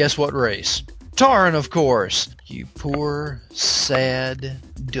 Guess what race? Tauren, of course. You poor, sad,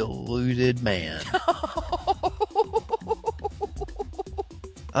 deluded man."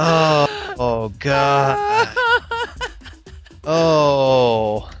 Oh, God.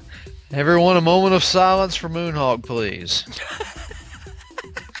 Oh. Everyone, a moment of silence for Moonhog, please.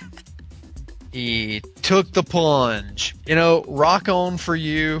 He took the plunge. Rock on for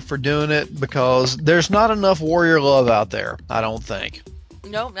you for doing it, because there's not enough warrior love out there, I don't think.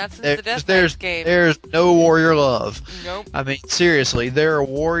 Nope, that's the deathmatch game. There's no warrior love. Nope. I mean, seriously, there are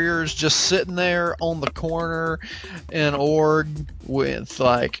warriors just sitting there on the corner in Org with,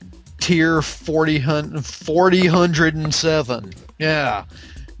 like, tier 407. Yeah.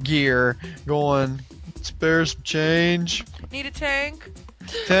 Gear going, spare some change. Need a tank?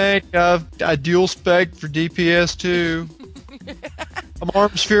 Tank, I dual spec for DPS too. I'm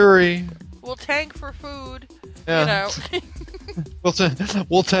Arms Fury. We'll tank for food. Yeah.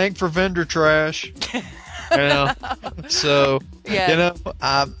 We'll tank for vendor trash. So, yeah.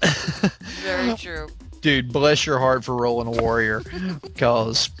 Very true. Dude, bless your heart for rolling a warrior,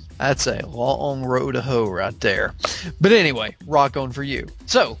 because that's a long road to hoe right there. But anyway, rock on for you.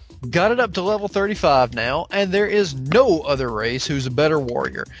 So, got it up to level 35 now, and there is no other race who's a better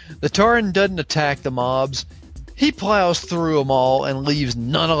warrior. The Tauren doesn't attack the mobs. He plows through them all and leaves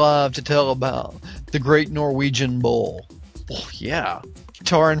none alive to tell about the great Norwegian bull. Oh, yeah.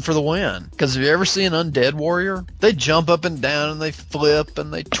 Tauren for the win. Because have you ever seen an undead warrior? They jump up and down and they flip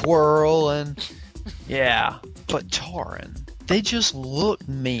and they twirl and... Yeah. But Tauren, they just look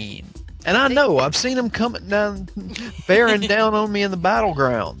mean. And I know, I've seen them coming down, bearing down on me in the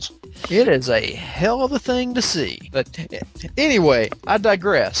battlegrounds. It is a hell of a thing to see. But anyway, I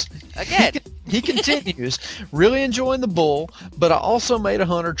digress. Again. He continues, really enjoying the bull, but I also made a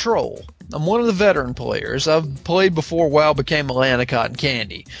hunter troll. I'm one of the veteran players. I've played before WoW became Atlanta Cotton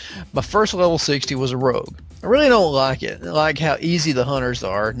Candy. My first level 60 was a rogue. I really don't like it. I like how easy the hunters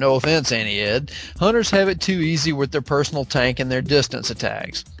are. No offense, Auntie Ed. Hunters have it too easy with their personal tank and their distance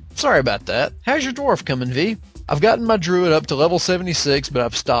attacks. Sorry about that. How's your dwarf coming, V? I've gotten my druid up to level 76, but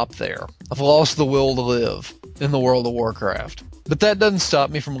I've stopped there. I've lost the will to live in the World of Warcraft. But that doesn't stop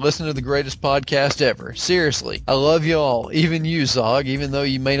me from listening to the greatest podcast ever. Seriously, I love you all, even you, Zog, even though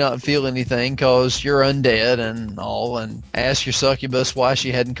you may not feel anything because you're undead and all, and ask your succubus why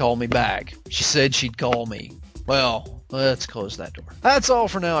she hadn't called me back. She said she'd call me. Well, let's close that door. That's all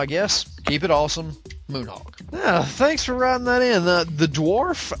for now, I guess. Keep it awesome. Moonhawk. Yeah, thanks for writing that in. The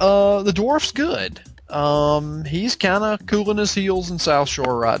dwarf's good. He's kind of cooling his heels in South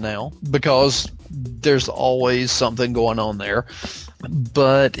Shore right now because there's always something going on there.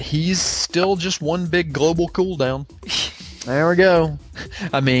 But he's still just one big global cooldown. There we go.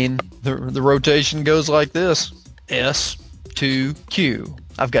 I mean, the rotation goes like this. S to Q.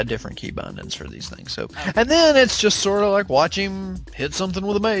 I've got different key bindings for these things. So, and then it's just sort of like watch him hit something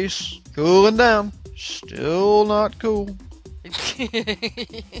with a mace. Cooling down. Still not cool.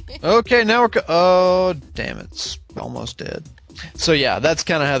 Okay, now we're... oh, damn, it's almost dead. So yeah, that's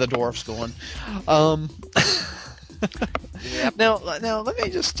kind of how the dwarf's going. Yep. Now let me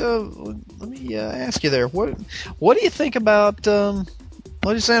just ask you there. What do you think about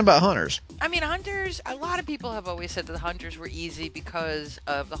what are you saying about hunters? I mean, hunters, a lot of people have always said that the hunters were easy because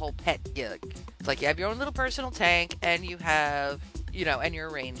of the whole pet gig. It's like you have your own little personal tank and you have, and you're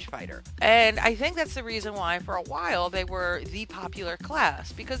a range fighter. And I think that's the reason why for a while they were the popular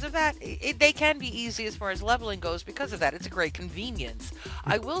class. Because of that, they can be easy as far as leveling goes because of that. It's a great convenience.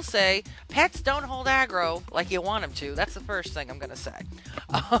 I will say, pets don't hold aggro like you want them to. That's the first thing I'm going to say.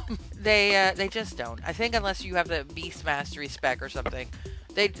 They just don't. I think unless you have the Beast Mastery spec or something,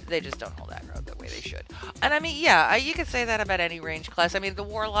 they just don't hold aggro the way they should. And I mean, yeah, you could say that about any range class. I mean, the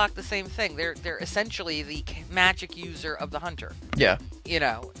Warlock, the same thing. They're essentially the magic user of the Hunter. Yeah.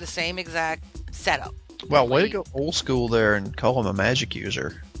 The same exact setup. Well, way to go old school there and call him a magic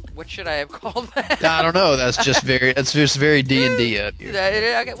user. What should I have called that? I don't know. That's just very D&D of you.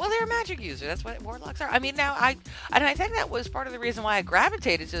 Okay, well, they're a magic user. That's what warlocks are. I mean, I think that was part of the reason why I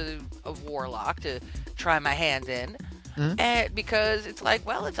gravitated to a warlock to try my hand in. And because it's like,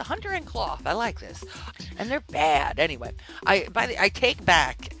 well, it's a hunter and cloth. I like this, and they're bad anyway. I take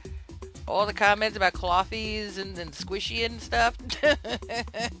back all the comments about clothies and squishy and stuff.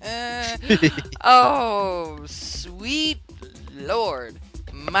 Oh, sweet Lord,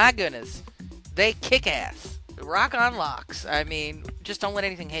 my goodness, they kick ass. Rock on locks. I mean, just don't let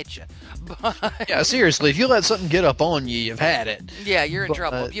anything hit you. But Yeah, seriously, if you let something get up on you, you've had it. yeah, you're in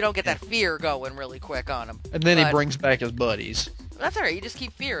trouble. If you don't get that fear going really quick on them. And then he brings back his buddies. That's all right. You just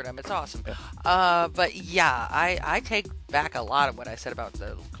keep fearing them. It's awesome. But yeah, I take back a lot of what I said about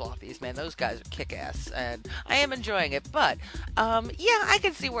the clothies. Man, those guys are kick-ass, and I am enjoying it. But yeah, I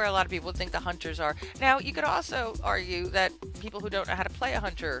can see where a lot of people think the hunters are. Now, you could also argue that people who don't know how to play a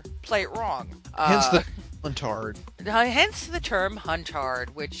hunter play it wrong. Hence the huntard. Hence the term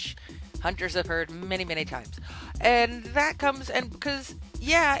huntard, which hunters have heard many, many times. And that comes, and because,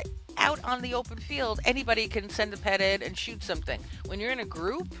 yeah, out on the open field, anybody can send a pet in and shoot something. When you're in a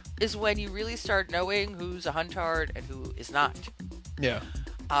group is when you really start knowing who's a huntard and who is not. Yeah.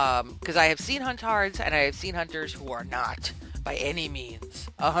 Because I have seen huntards and I have seen hunters who are not by any means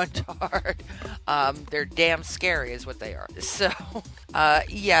a huntard. They're damn scary is what they are. So,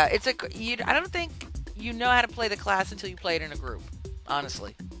 yeah, I don't think you know how to play the class until you play it in a group.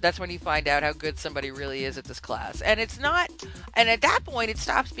 Honestly, that's when you find out how good somebody really is at this class. And it's not, and at that point, it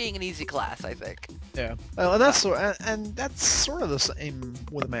stops being an easy class, I think. Yeah. Well, that's sort of the same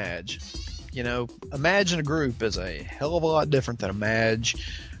with a mage. You know, a mage in a group is a hell of a lot different than a mage,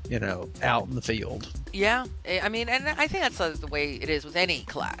 out in the field. Yeah. I mean, and I think that's the way it is with any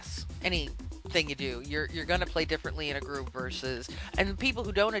class. Anything you do, you're going to play differently in a group versus, and people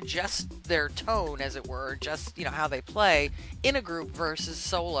who don't adjust their tone, as it were, just how they play in a group versus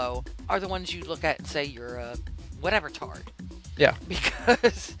solo, are the ones you look at and say you're a whatever tard. Yeah.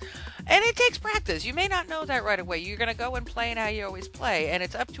 Because, and it takes practice. You may not know that right away. You're going to go and play how you always play, and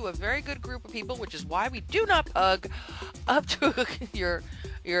it's up to a very good group of people, which is why we do not pug up to you're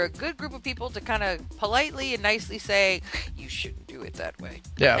a good group of people to kind of politely and nicely say, you shouldn't do it that way.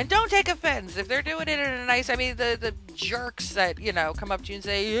 Yeah. And don't take offense. If they're doing it in a nice, I mean, the jerks that, come up to you and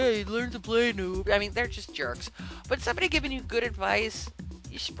say, hey, learn to play, noob. I mean, they're just jerks. But somebody giving you good advice,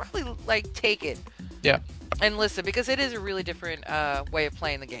 you should probably, take it. Yeah. And listen, because it is a really different way of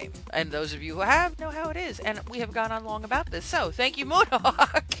playing the game. And those of you who have know how it is. And we have gone on long about this. So, thank you,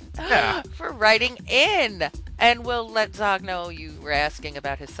 Moonhawk, for writing in. And we'll let Zog know you were asking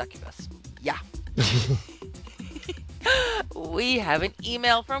about his succubus. Yeah. We have an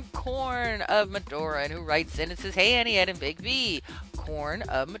email from Corn of Madoran who writes in and says, hey, Auntie Ed and Big V. Corn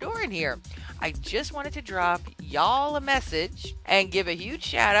of Madoran here. I just wanted to drop y'all a message and give a huge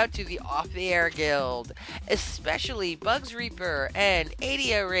shout out to the Off the Air Guild, especially Bugs Reaper and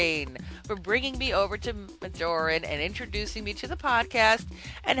Adia Rain for bringing me over to Madoran and introducing me to the podcast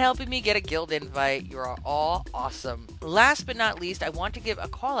and helping me get a guild invite. You are all awesome. Last but not least, I want to give a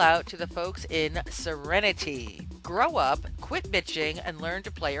call out to the folks in Serenity. Grow up, quit bitching, and learn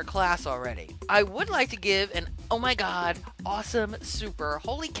to play your class already. I would like to give an oh my god, awesome, super,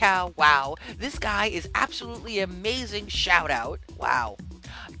 holy cow, wow, this guy is absolutely amazing shout out, wow,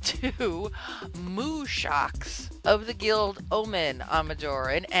 to Moo Shocks of the guild Omen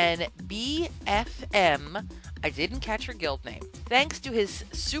Amadoran and BFM. I didn't catch her guild name. Thanks to his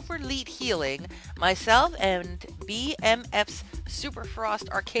super elite healing, myself and BMF's Super Frost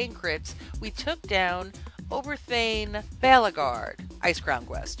Arcane Crits, we took down Oberthane Balagard, Ice Crown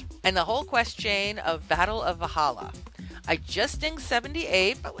Quest, and the whole quest chain of Battle of Valhalla. I just dinged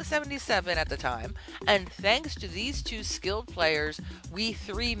 78, but was 77 at the time, and thanks to these two skilled players, we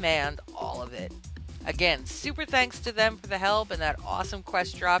three-manned all of it. Again, super thanks to them for the help and that awesome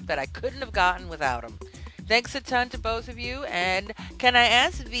quest drop that I couldn't have gotten without them. Thanks a ton to both of you, and can I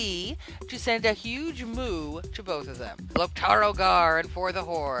ask V to send a huge moo to both of them? Loktarogar and for the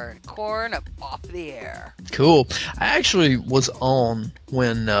Horde, Corn of Off the Air. Cool. I actually was on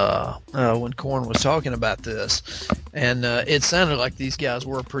when Corn was talking about this, and it sounded like these guys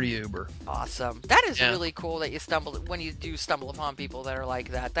were pretty uber. Awesome. That is really cool that you when you do stumble upon people that are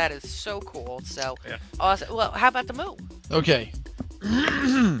like that. That is so cool. So awesome. Well, how about the moo? Okay.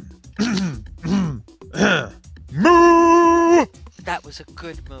 Moo! That was a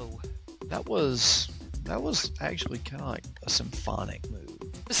good moo. That was actually kind of like a symphonic moo.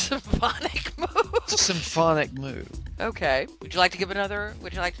 Symphonic moo? It's a symphonic moo. Okay. Would you like to give another?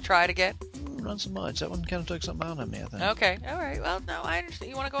 Would you like to try it again? not so much. That one kind of took something out of me, I think. Okay, all right. Well, no, I understand.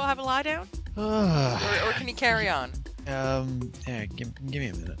 You want to go have a lie down? or can you carry on? Yeah, give me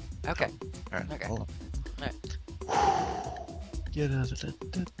a minute. Okay. All right, Okay. hold on. All right.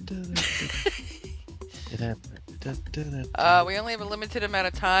 We only have a limited amount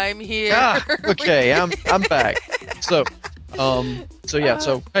of time here. Okay, I'm back. So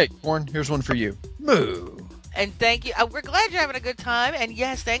hey, Warren, here's one for you. Moo. And thank you. We're glad you're having a good time. And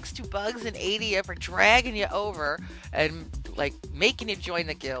yes, thanks to Bugs and Adia for dragging you over and like making you join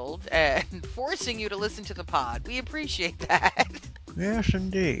the guild and forcing you to listen to the pod. We appreciate that. Yes,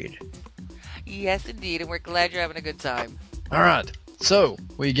 indeed. Yes, indeed. And we're glad you're having a good time. All right. So,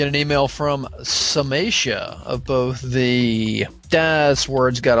 we get an email from Samacia of both the... This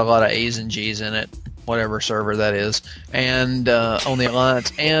word's got a lot of A's and G's in it, whatever server that is, and on the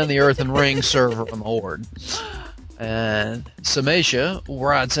Alliance and the Earth and Ring server on the Horde. And Samacia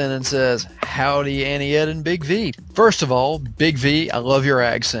writes in and says, "Howdy, Auntie Ed and Big V. First of all, Big V, I love your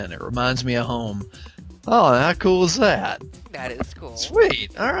accent. It reminds me of home." Oh, how cool is that? That is cool.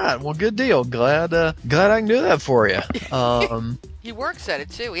 Sweet. All right. Well, good deal. Glad I can do that for you. He works at it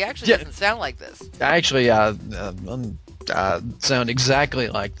too. He actually doesn't sound like this. Actually, I sound exactly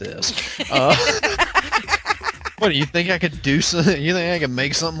like this. What do you think I could do? You think I could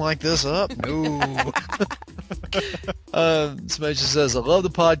make something like this up? No. Smash says, "I love the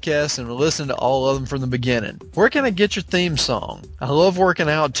podcast and will listen to all of them from the beginning. Where can I get your theme song? I love working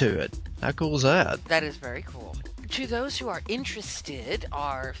out to it." How cool is that? That is very cool. To those who are interested,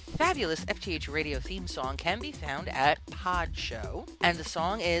 our fabulous FTH radio theme song can be found at Podshow. And the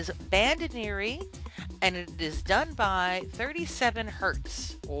song is Bandineering, and it is done by 37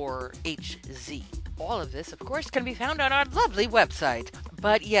 Hertz, or HZ. All of this, of course, can be found on our lovely website.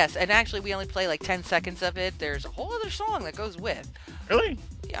 But yes, and actually we only play like 10 seconds of it. There's a whole other song that goes with. Really?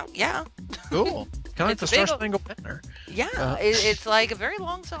 Yeah. Cool. Kind of like the Star Spangled Banner. Yeah, it's like a very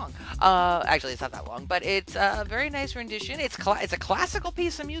long song. Actually, it's not that long, but it's a very nice rendition. It's a classical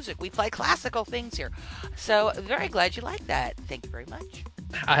piece of music. We play classical things here. So, very glad you like that. Thank you very much.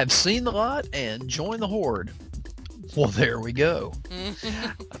 I have seen the lot and joined the Horde. Well, there we go.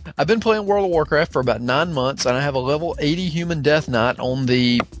 I've been playing World of Warcraft for about 9 months, and I have a level 80 human death knight on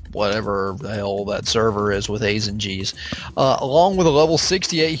the whatever the hell that server is with A's and G's, along with a level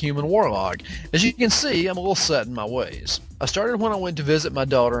 68 human warlock. As you can see, I'm a little set in my ways. I started when I went to visit my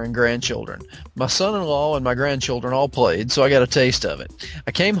daughter and grandchildren. My son-in-law and my grandchildren all played, so I got a taste of it.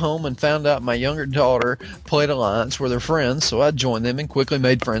 I came home and found out my younger daughter played Alliance with her friends, so I joined them and quickly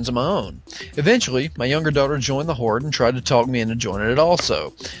made friends of my own. Eventually, my younger daughter joined the Horde and tried to talk me into joining it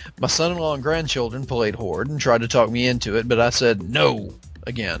also. My son-in-law and grandchildren played Horde and tried to talk me into it, but I said no.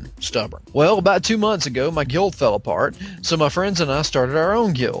 Again, stubborn. Well, about 2 months ago, my guild fell apart, so my friends and I started our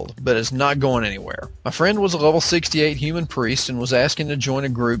own guild, but it's not going anywhere. My friend was a level 68 human priest and was asking to join a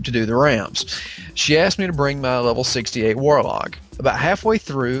group to do the ramps. She asked me to bring my level 68 warlock. About halfway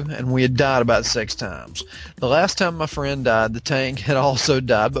through, and we had died about 6 times. The last time my friend died, the tank had also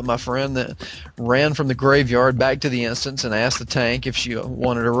died, but my friend that ran from the graveyard back to the instance and asked the tank if she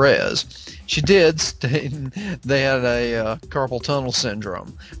wanted a res. She did, stating they had a carpal tunnel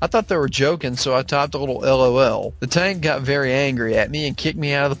syndrome. I thought they were joking, so I typed a little LOL. The tank got very angry at me and kicked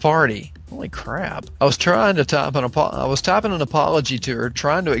me out of the party. Holy crap. I was typing an apology to her,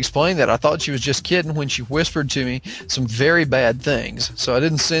 trying to explain that I thought she was just kidding when she whispered to me some very bad things. So I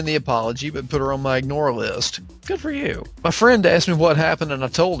didn't send the apology, but put her on my ignore list. Good for you. My friend asked me what happened, and I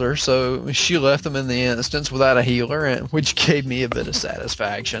told her, so she left them in the instance without a healer, which gave me a bit of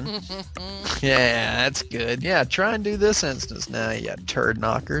satisfaction. Yeah, that's good. Yeah, try and do this instance now, you turd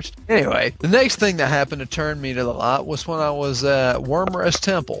knockers. Anyway, the next thing that happened to turn me to the lot was when I was at Wormrest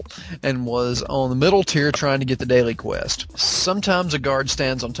Temple, and was on the middle tier trying to get the daily quest. Sometimes a guard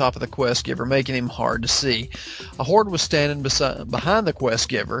stands on top of the quest giver, making him hard to see. A horde was standing behind the quest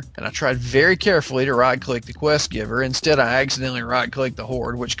giver, and I tried very carefully to right-click the quest giver. Instead, I accidentally right-clicked the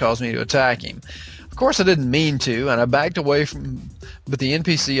horde, which caused me to attack him. Of course, I didn't mean to, and I backed away but the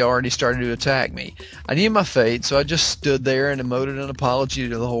NPC already started to attack me. I knew my fate, so I just stood there and emoted an apology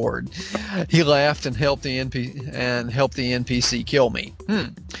to the horde. He laughed and helped the NPC kill me.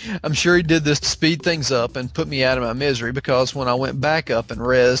 I'm sure he did this to speed things up and put me out of my misery, because when I went back up and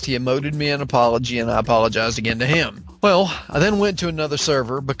rezzed, he emoted me an apology, and I apologized again to him. Well, I then went to another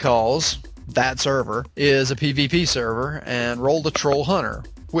server because that server is a PvP server, and rolled a troll hunter.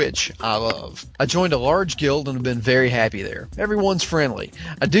 which I love. I joined a large guild and have been very happy there. Everyone's friendly.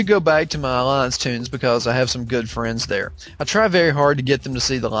 I do go back to my Alliance tunes because I have some good friends there. I try very hard to get them to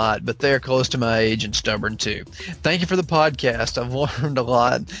see the light, but they're close to my age and stubborn too. Thank you for the podcast. I've learned a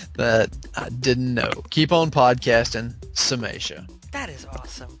lot that I didn't know. Keep on podcasting, Samacia. That is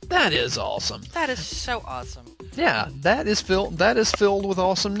awesome. That is awesome. That is so awesome. Yeah, that is filled with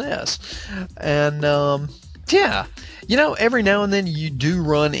awesomeness. And yeah, you know, every now and then you do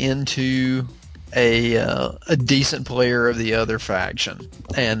run into a decent player of the other faction,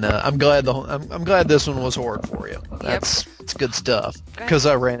 and I'm glad this one was Horde for you. It's good stuff. Because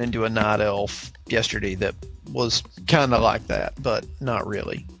I ran into a night elf yesterday that was kind of like that, but not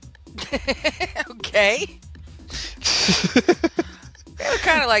really. Okay. They were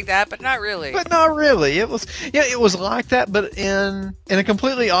kind of like that, but not really. But not really. It was like that, but in a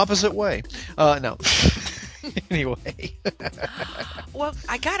completely opposite way. No. Anyway. Well,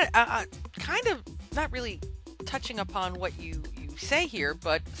 I got it. Kind of not really touching upon what you say here,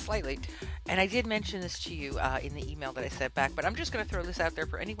 but slightly. And I did mention this to you in the email that I sent back, but I'm just going to throw this out there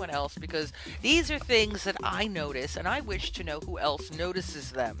for anyone else because these are things that I notice, and I wish to know who else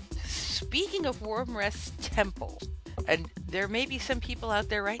notices them. Speaking of Wormrest Temple, and there may be some people out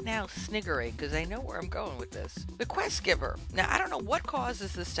there right now sniggering because they know where I'm going with this. The quest giver. Now, I don't know what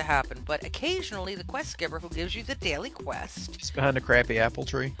causes this to happen, but occasionally the quest giver who gives you the daily quest... He's behind a crappy apple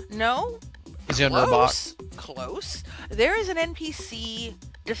tree? No. Is he under a box? Close. There is an NPC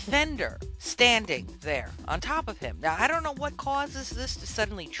defender standing there on top of him. Now, I don't know what causes this to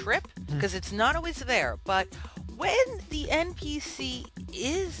suddenly trip because it's not always there, but when the NPC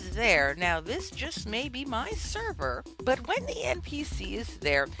is there, now this just may be my server, but when the NPC is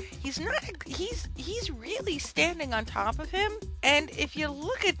there, he's really standing on top of him, and if you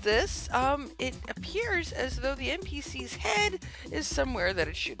look at this, it appears as though the NPC's head is somewhere that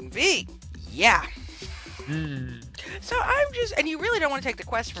it shouldn't be. Yeah. So I'm just, and you really don't want to take the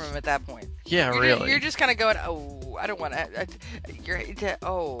quest from him at that point. Yeah, really. You're just kind of going, oh, I don't want to.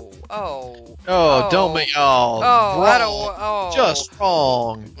 Don't make. I don't. Just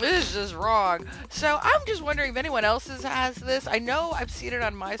wrong. This is just wrong. So I'm just wondering if anyone else has this. I know I've seen it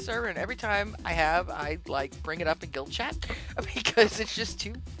on my server, and every time I like bring it up in guild chat because it's just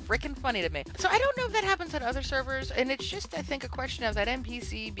too freaking funny to me. So I don't know if that happens on other servers, and it's just, I think, a question of that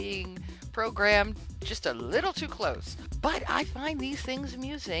NPC being programmed just a little too close. But I find these things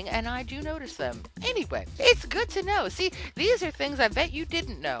amusing, and I do notice them. Anyway, it's good to know. See, these are things I bet you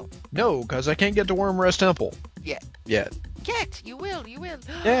didn't know. No, because I can't get to Wormrest Temple. Yet. You will.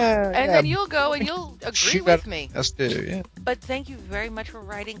 Yeah. And then you'll go and you'll agree with me. Us do, yeah. But thank you very much for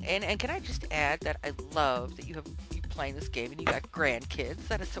writing in. And can I just add that I love that you playing this game and you got grandkids.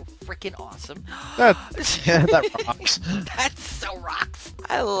 That is so freaking awesome. That rocks. That so rocks.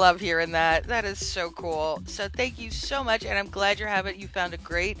 I love hearing that. That is so cool. So thank you so much, and I'm glad you found a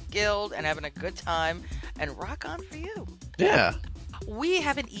great guild and having a good time, and rock on for you. Yeah. We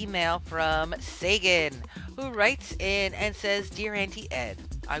have an email from Sagan, who writes in and says, "Dear Auntie Ed,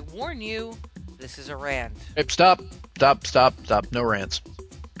 I warn you, this is a rant." Hey, stop. No rants.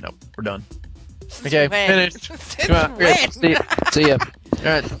 Nope, we're done. Since okay, when? finished. Come on. See ya. All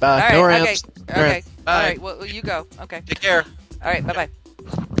right, bye. All right, no rants. Okay. All right, bye. All right, well, you go. Okay. Take care. All right, bye-bye.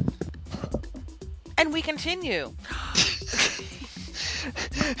 And we continue.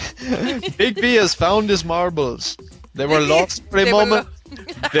 Big B has found his marbles. They were lost for a moment.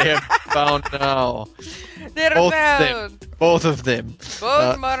 They have found now. They're found. Both of them.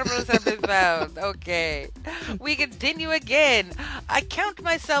 Both marbles have been found. Okay. We continue again. I count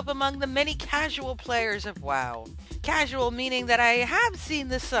myself among the many casual players of WoW. Casual meaning that I have seen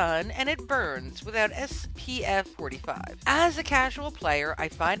the sun and it burns without SPF 45. As a casual player, I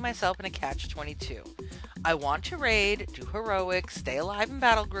find myself in a catch-22. I want to raid, do heroics, stay alive in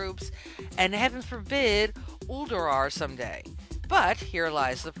battle groups, and heaven forbid, Uldurar someday. But here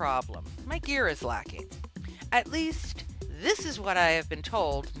lies the problem. My gear is lacking. At least, this is what I have been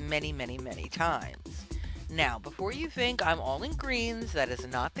told many, many, many times. Now, before you think I'm all in greens, that is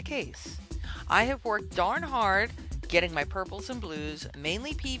not the case. I have worked darn hard getting my purples and blues,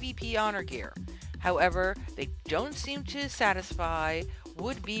 mainly PvP honor gear. However, they don't seem to satisfy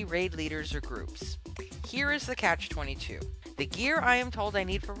would-be raid leaders or groups. Here is the catch-22. The gear I am told I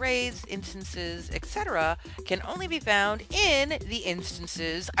need for raids, instances, etc. can only be found in the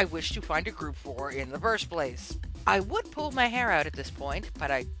instances I wish to find a group for in the first place. I would pull my hair out at this point,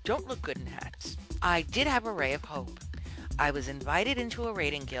 but I don't look good in hats. I did have a ray of hope. I was invited into a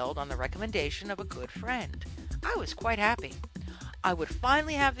raiding guild on the recommendation of a good friend. I was quite happy. I would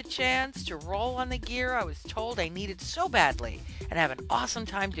finally have the chance to roll on the gear I was told I needed so badly and have an awesome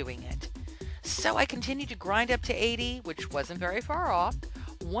time doing it. So I continued to grind up to 80, which wasn't very far off.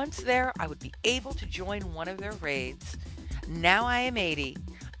 Once there, I would be able to join one of their raids. Now I am 80,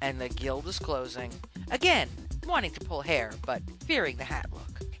 and the guild is closing. Again, wanting to pull hair, but fearing the hat look.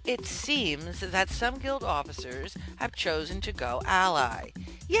 It seems that some guild officers have chosen to go ally.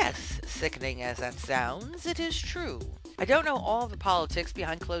 Yes, sickening as that sounds, it is true. I don't know all the politics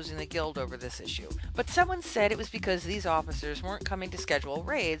behind closing the guild over this issue, but someone said it was because these officers weren't coming to schedule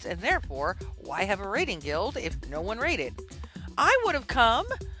raids, and therefore, why have a raiding guild if no one raided? I would have come!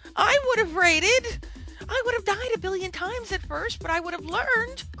 I would have raided! I would have died a billion times at first, but I would have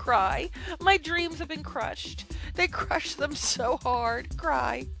learned. Cry. My dreams have been crushed. They crushed them so hard.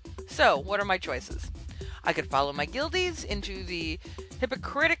 Cry. So, what are my choices? I could follow my guildies into the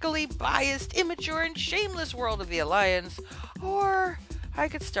hypocritically biased, immature, and shameless world of the Alliance, or I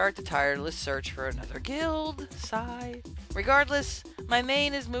could start the tireless search for another guild. Sigh. Regardless, my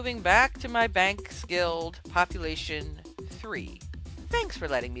main is moving back to my Banks Guild, population 3. Thanks for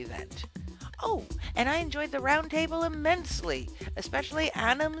letting me vent. Oh, and I enjoyed the roundtable immensely, especially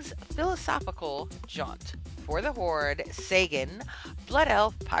Annam's philosophical jaunt. For the Horde, Sagan, Blood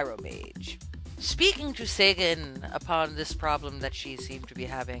Elf Pyromage. Speaking to Sagan upon this problem that she seemed to be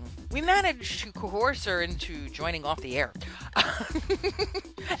having, we managed to coerce her into joining Off the Air.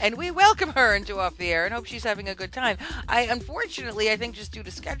 And we welcome her into Off the Air and hope she's having a good time. Unfortunately, I think just due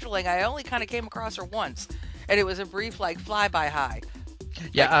to scheduling, I only kind of came across her once. And it was a brief, fly-by hi.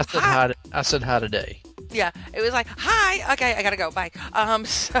 Yeah, I said hi today. Yeah, it was like, hi, okay, I gotta go, bye.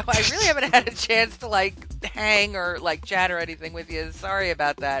 So I really haven't had a chance to, hang or, chat or anything with you. Sorry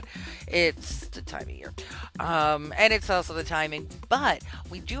about that. It's the time of year. And it's also the timing. But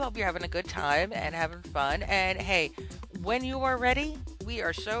we do hope you're having a good time and having fun. And, hey, when you are ready, we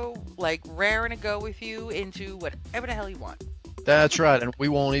are so, raring to go with you into whatever the hell you want. That's right, and we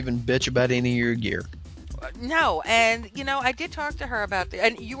won't even bitch about any of your gear. No, and, I did talk to her about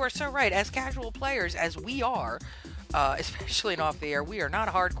and you are so right, as casual players, as we are, especially in Off the Air, we are not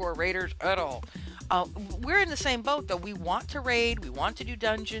hardcore raiders at all. We're in the same boat, though. We want to raid, we want to do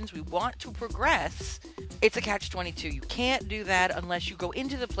dungeons, we want to progress. It's a catch-22. You can't do that unless you go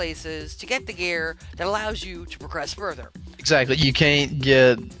into the places to get the gear that allows you to progress further. Exactly. You can't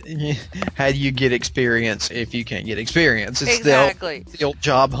get... How do you get experience if you can't get experience? It's exactly. The old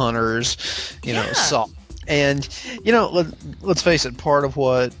job hunters, salt. And, let's face it, part of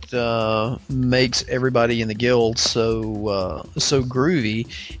what makes everybody in the guild so groovy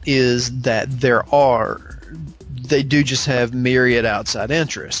is that they do just have myriad outside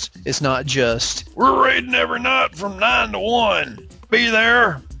interests. It's not just, we're raiding every night from 9 to 1. Be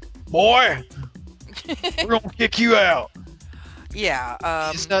there, boy. We're going to kick you out. Yeah.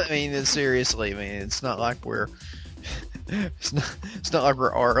 It's not, seriously, it's not like we're... It's not like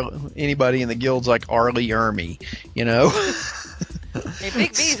we're anybody in the guild's like Arlie Ermy, Hey,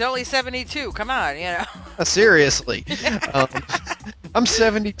 Big B's only 72. Come on, Seriously, I'm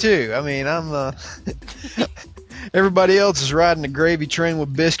 72. I'm everybody else is riding the gravy train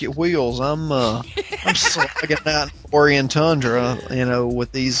with biscuit wheels. I'm slugging out in Orient Tundra,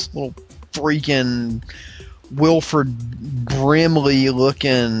 with these little freaking Wilford Brimley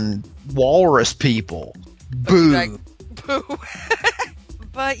looking walrus people. Boo.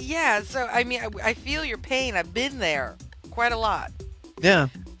 But yeah, so I feel your pain. I've been there quite a lot. Yeah,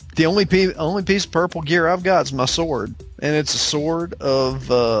 the only piece of purple gear I've got is my sword, and it's a sword of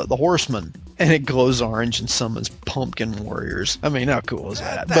the horseman, and it glows orange and summons pumpkin warriors. How cool is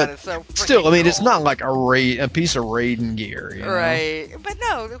that? That is so still, cool. It's not like a piece of raiding gear, right? But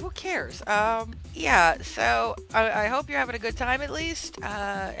no, who cares? Yeah. So I hope you're having a good time at least.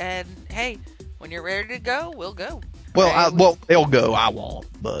 And hey, when you're ready to go, we'll go. Well, they'll go. I won't,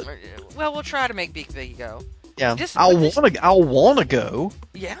 but we'll try to make Big Biggie go. Yeah, I'll want to go.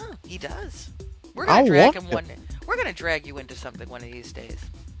 Yeah, he does. We're gonna drag him one. We're gonna drag you into something one of these days.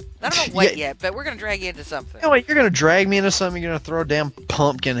 I don't know what yet, but we're gonna drag you into something. You're gonna drag me into something. You're gonna throw a damn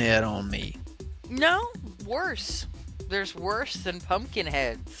pumpkin head on me. No, worse. There's worse than pumpkin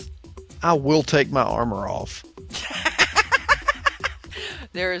heads. I will take my armor off.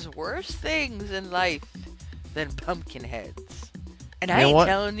 There is worse things in life than pumpkin heads. And I ain't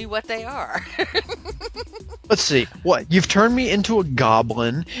telling you what they are. Let's see. What? You've turned me into a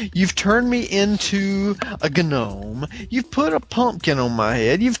goblin. You've turned me into a gnome. You've put a pumpkin on my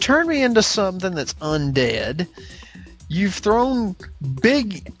head. You've turned me into something that's undead. You've thrown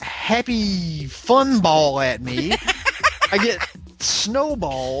big, happy fun ball at me. I get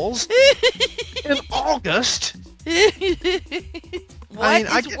snowballs in August. What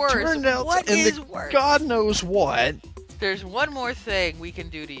is worse? Turned out What is worse? God knows what. There's one more thing we can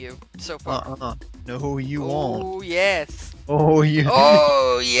do to you so far. No, you won't. Oh, yes. Oh, you.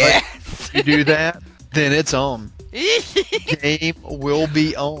 Oh, yes. You do that, then it's on. Game will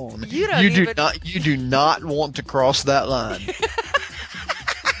be on. You do not want to cross that line.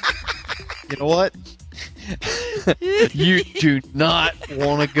 You know what? You do not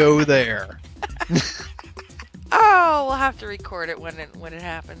want to go there. Oh, we'll have to record it when it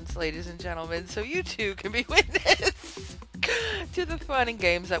happens, ladies and gentlemen, so you too can be witness to the fun and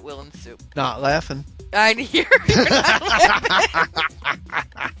games that will ensue. Not laughing. I hear you're not laughing.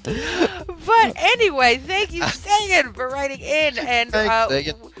 But anyway, thank you, Sagan, for writing in, and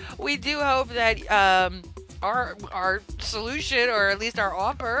we do hope that our solution, or at least our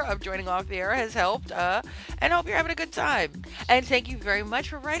offer of joining off the air, has helped, and hope you're having a good time. And thank you very much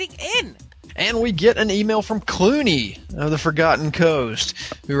for writing in. And we get an email from Clooney of the Forgotten Coast,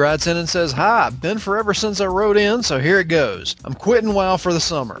 who writes in and says, "Hi, been forever since I wrote in, so here it goes. I'm quitting WoW for the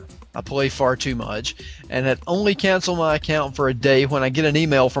summer. I play far too much, and had only canceled my account for a day when I get an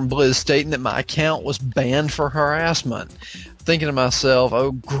email from Blizz stating that my account was banned for harassment. Thinking to myself,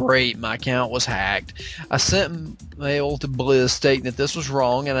 oh great, my account was hacked. I sent mail to Blizz stating that this was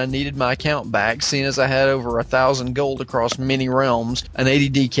wrong and I needed my account back, seeing as I had over 1,000 gold across many realms, an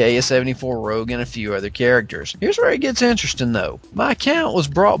 80 DK, a 74 rogue, and a few other characters. Here's where it gets interesting though. My account was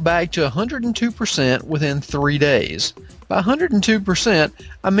brought back to 102% within 3 days. By 102%,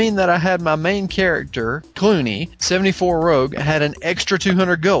 I mean that I had my main character, Clooney, 74 rogue, had an extra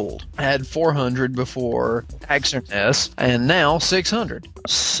 200 gold. I had 400 before Axerness, and now 600.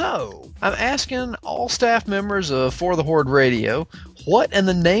 So, I'm asking all staff members of For the Horde Radio, what in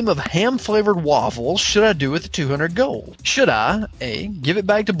the name of ham-flavored waffles should I do with the 200 gold? Should I, A, give it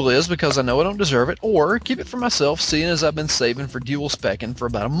back to Blizz because I know I don't deserve it, or keep it for myself seeing as I've been saving for dual specking for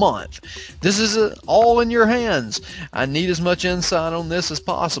about a month? This is all in your hands. I need as much insight on this as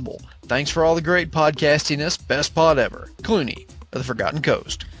possible. Thanks for all the great podcastiness. Best pod ever. Clooney of the Forgotten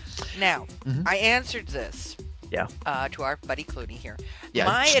Coast. Now, I answered this. Yeah. To our buddy Clooney here. Yeah.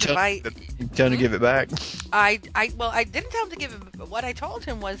 My advice. Tell him to give it back. I didn't tell him to give it. But what I told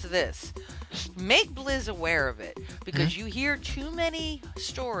him was this: make Blizz aware of it, because you hear too many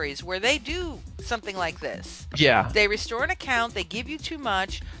stories where they do something like this. Yeah. They restore an account, they give you too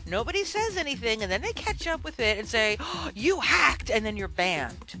much, nobody says anything, and then they catch up with it and say, oh, "You hacked," and then you're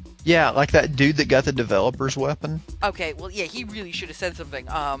banned. Yeah, like that dude that got the developer's weapon. Okay, well, yeah, he really should have said something.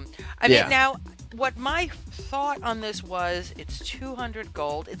 I mean, now, what my thought on this was, it's 200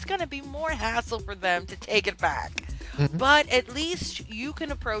 gold. It's going to be more hassle for them to take it back. But at least you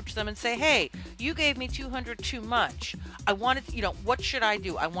can approach them and say, hey, you gave me 200 too much. I wanted, what should I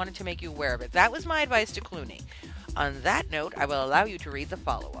do? I wanted to make you aware of it. That was my advice to Clooney. On that note, I will allow you to read the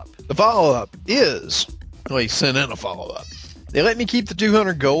follow-up. The follow-up is, well, he sent in a follow-up. They let me keep the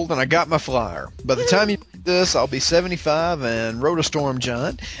 200 gold, and I got my flyer. By the time you read this, I'll be 75 and rode a storm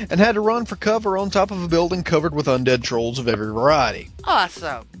giant, and had to run for cover on top of a building covered with undead trolls of every variety.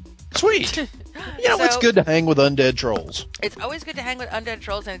 Awesome. Sweet. It's good to hang with undead trolls. It's always good to hang with undead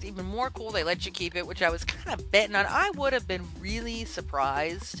trolls, and it's even more cool they let you keep it, which I was kind of betting on. I would have been really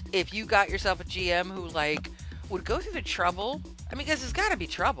surprised if you got yourself a GM who, would go through the trouble. I mean, because there's got to be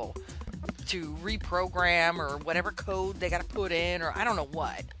trouble to reprogram or whatever code they got to put in, or I don't know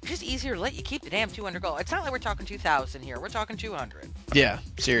what. It's just easier to let you keep the damn 200 gold. It's not like we're talking 2,000 here. We're talking 200. Yeah,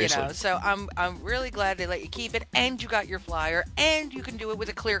 seriously. So I'm really glad they let you keep it, and you got your flyer, and you can do it with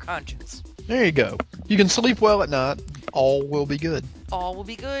a clear conscience. There you go. You can sleep well at night. All will be good. All will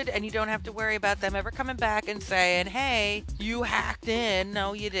be good, and you don't have to worry about them ever coming back and saying, hey, you hacked in.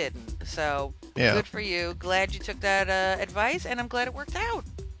 No, you didn't. So, Good for you. Glad you took that advice, and I'm glad it worked out.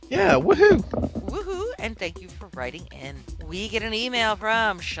 Yeah, woohoo! Woohoo, and thank you for writing in. We get an email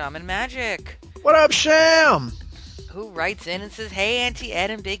from Shaman Magic. What up, Sham? Who writes in and says, hey, Auntie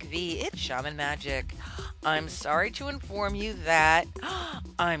Ed and Big V, it's Shaman Magic. I'm sorry to inform you that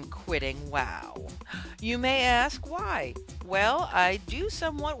I'm quitting WoW. You may ask why. Well, I do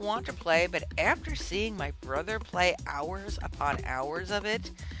somewhat want to play, but after seeing my brother play hours upon hours of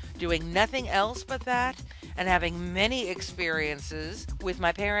it, doing nothing else but that, and having many experiences with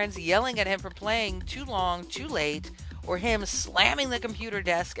my parents yelling at him for playing too long, too late, or him slamming the computer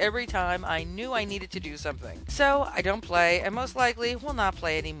desk every time I knew I needed to do something. So I don't play, and most likely will not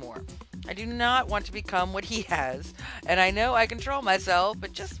play anymore. I do not want to become what he has, and I know I control myself,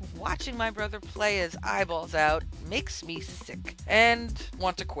 but just watching my brother play his eyeballs out makes me sick and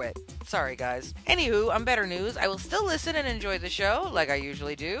want to quit. Sorry, guys. Anywho, on better news, I will still listen and enjoy the show like I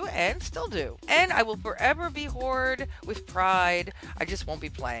usually do, and still do. And I will forever be Horde with pride. I just won't be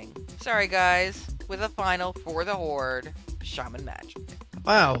playing. Sorry, guys. With a final for the Horde, Shaman Magic.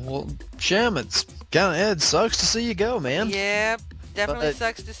 Wow, well, Sham, it's kind of, it sucks to see you go, man. Yeah, definitely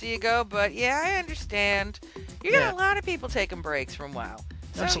sucks to see you go, but yeah, I understand. You got a lot of people taking breaks from WoW.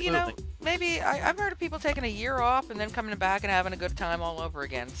 So, Absolutely. Maybe I've heard of people taking a year off and then coming back and having a good time all over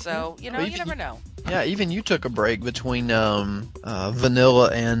again. So, you never know. Yeah, even you took a break between Vanilla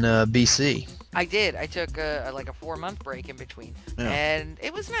and BC. I did. I took a 4-month break in between, and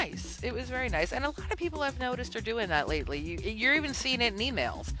it was nice. It was very nice, and a lot of people I've noticed are doing that lately. You're even seeing it in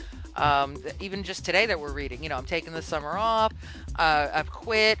emails. Even just today that we're reading, I'm taking the summer off. I've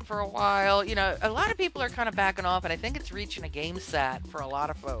quit for a while. A lot of people are kind of backing off, and I think it's reaching a game sat for a lot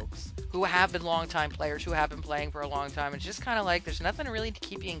of folks who have been longtime players, who have been playing for a long time. It's just kind of like there's nothing really to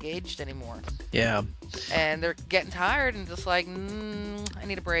keep you engaged anymore. Yeah. And they're getting tired and just like, I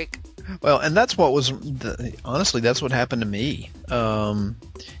need a break. Well, and that's what was, honestly, that's what happened to me.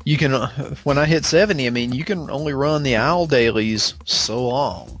 You can, when I hit 70, you can only run the owl dailies so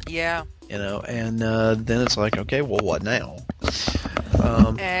long. Yeah. And then it's like, okay, well, what now?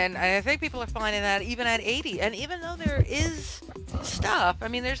 And I think people are finding that even at 80, and even though there is stuff,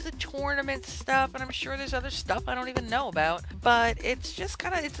 there's the tournament stuff, and I'm sure there's other stuff I don't even know about, but it's just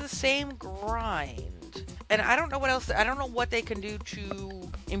it's the same grind. And I don't know what else, I don't know what they can do to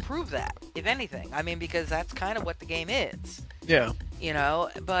improve that, if anything. Because that's kind of what the game is. Yeah.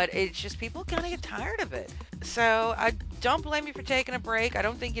 But it's just people kind of get tired of it. So I don't blame you for taking a break. I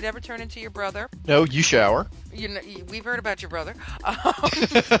don't think you'd ever turn into your brother. No, you shower. We've heard about your brother.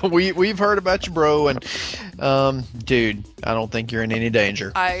 We've heard about your bro, and dude, I don't think you're in any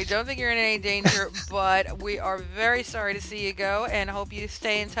danger. I don't think you're in any danger, but we are very sorry to see you go, and hope you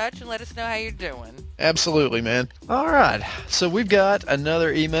stay in touch and let us know how you're doing. Absolutely, man. All right, so we've got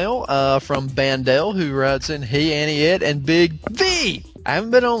another email from Bandel, who writes in, "Hey, Auntie Ed and Big V. I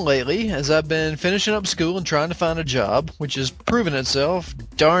haven't been on lately, as I've been finishing up school and trying to find a job, which has proven itself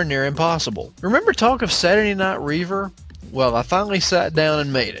darn near impossible. Remember talk of Saturday Night Reaver? Well, I finally sat down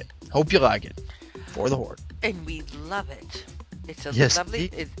and made it. Hope you like it. For the Horde." And we love it. It's a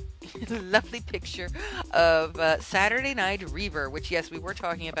lovely picture of Saturday Night Reaver, which, yes, we were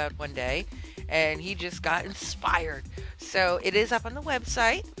talking about one day, and he just got inspired. So it is up on the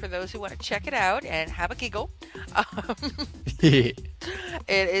website for those who want to check it out and have a giggle. It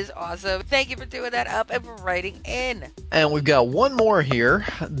is awesome. Thank you for doing that up and for writing in. And we've got one more here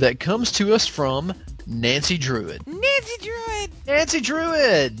that comes to us from Nancy Druid. Nancy Druid! Nancy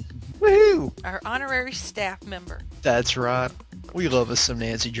Druid! Woohoo! Our honorary staff member. That's right. We love us some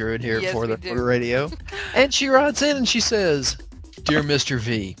Nancy Druid here Yes, for the do. radio. And she writes in and she says, "Dear Mr.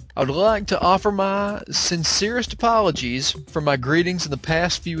 V, I would like to offer my sincerest apologies for my greetings in the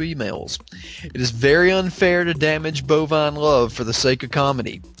past few emails. It is very unfair to damage bovine love for the sake of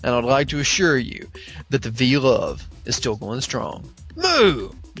comedy, and I would like to assure you that the V love is still going strong.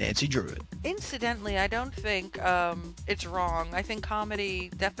 Moo! Nancy Druid." Incidentally, I don't think it's wrong. I think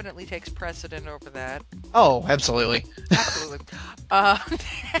comedy definitely takes precedent over that. Oh, absolutely. Absolutely.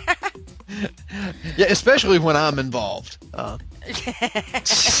 Yeah, especially when I'm involved.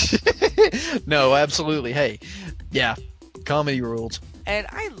 No, absolutely. Hey, yeah, comedy rules. And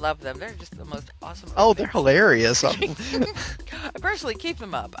I love them. They're just the most awesome. Oh, they're hilarious. I personally keep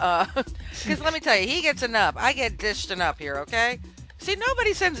them up. Because let me tell you, he gets enough. I get dished enough here, okay? See,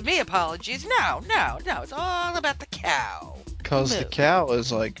 nobody sends me apologies. No. It's all about the cow. Because the cow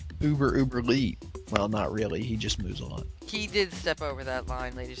is like uber elite. Well, not really. He just moves a lot. He did step over that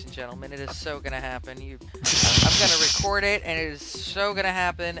line, ladies and gentlemen. It is so going to happen. I'm going to record it, and it is so going to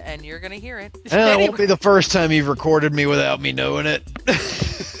happen, and you're going to hear it. It won't be the first time you've recorded me without me knowing it.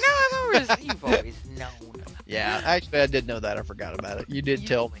 No, you've always known. Yeah, actually, I did know that. I forgot about it. You did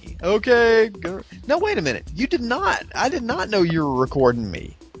tell me. Okay. No, wait a minute. You did not. I did not know you were recording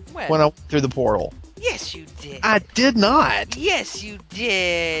me when I went through the portal. Yes, you did. I did not. Yes, you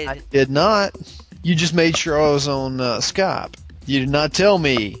did. I did not. You just made sure I was on Skype. You did not tell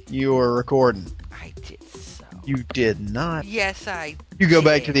me you were recording. I did so. You did not. Yes, I You go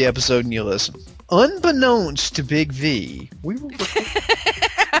back to the episode and you listen. Unbeknownst to Big V, we were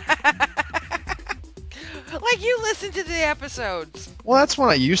like you listen to the episodes. Well, that's when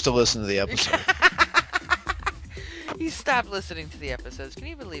I used to listen to the episode. You stopped listening to the episodes. Can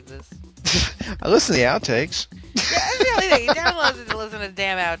you believe this? I listen to the outtakes. That's the only thing. You don't listen to the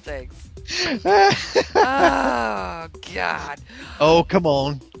damn outtakes. Oh, God. Oh, come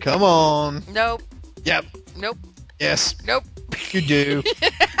on. Come on. Nope. Yep. Nope. Yes. Nope. You do.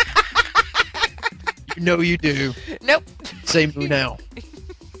 You know you do. Nope. Say moo now.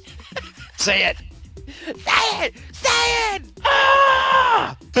 Say it. Say it! Say it!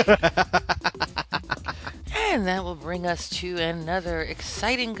 Ah! And that will bring us to another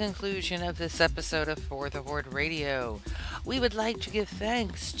exciting conclusion of this episode of For the Horde Radio. We would like to give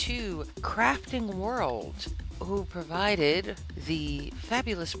thanks to Crafting World, who provided the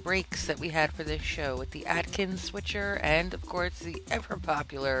fabulous breaks that we had for this show with the Atkins switcher and, of course, the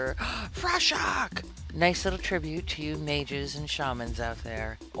ever-popular Froshock. Nice little tribute to you mages and shamans out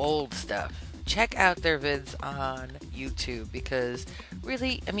there. Old stuff. Check out their vids on YouTube because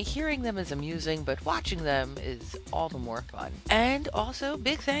really, I mean, hearing them is amusing, but watching them is all the more fun. And also,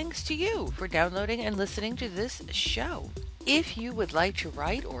 big thanks to you for downloading and listening to this show. If you would like to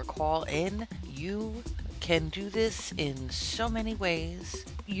write or call in, you can do this in so many ways.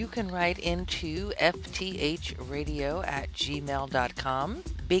 You can write into fthradio@gmail.com,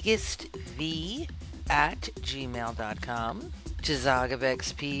 biggestv@gmail.com, to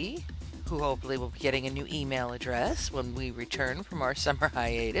Zogofxp, who hopefully will be getting a new email address when we return from our summer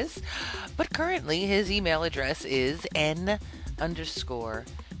hiatus. But currently his email address is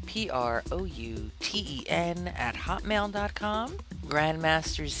n_prouten@hotmail.com,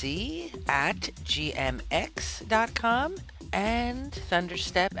 grandmasterz@gmx.com, and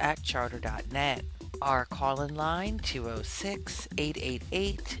thunderstep@charter.net. Our call-in line,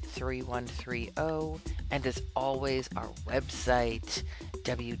 206-888-3130, and as always, our website,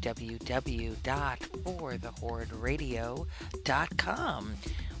 www.forthehorderadio.com,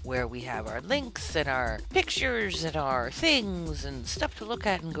 where we have our links and our pictures and our things and stuff to look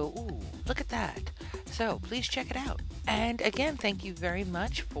at and go, ooh, look at that. So please check it out. And again, thank you very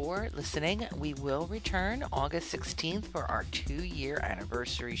much for listening. We will return August 16th for our 2-year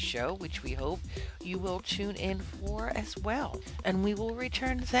anniversary show, which we hope you will tune in for as well. And we will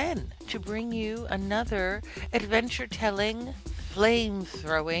return then to bring you another adventure-telling,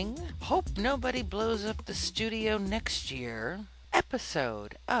 flame-throwing, hope nobody blows up the studio next year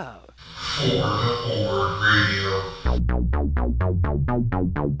episode of For the Horde Radio.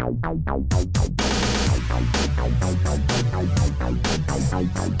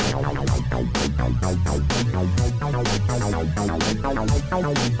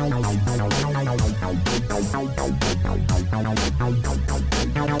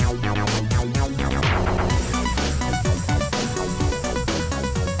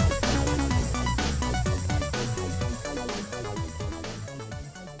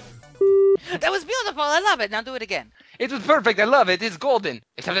 That was beautiful. I love it. Now do it again. It was perfect. I love it. It's golden.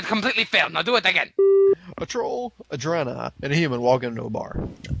 Except it completely failed. Now do it again. A troll, a Drana, and a human walk into a bar.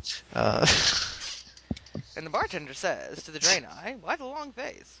 And the bartender says to the Draenei, why the long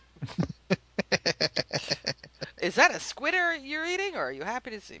face? Is that a squitter you're eating, or are you happy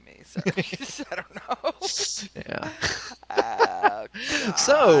to see me? So, I don't know. Yeah. Oh,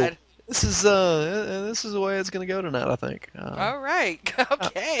 so, this is the way it's going to go tonight, I think. All right.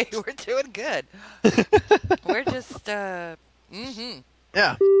 Okay. We're doing good. We're just,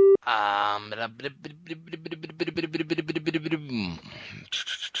 Yeah.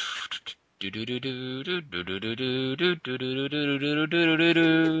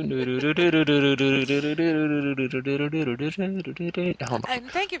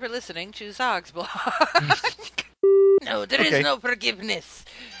 And thank you for listening to Zog's blog. No, there is no forgiveness.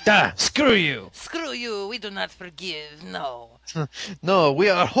 Screw you. Screw you. We do not forgive. No. No, we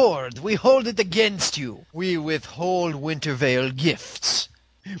are Horde. We hold it against you. We withhold Wintervale gifts.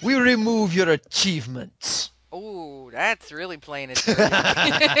 We remove your achievements. Oh, that's really playing it dirty.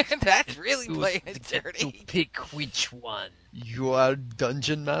 That's really playing it dirty. To pick which one. You are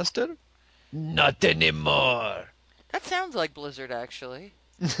Dungeon Master? Not anymore. That sounds like Blizzard, actually.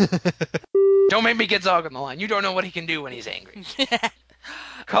 Don't make me get Zog on the line. You don't know what he can do when he's angry.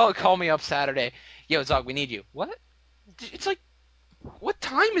 Call me up Saturday. Yo, Zog, we need you. What? It's like, what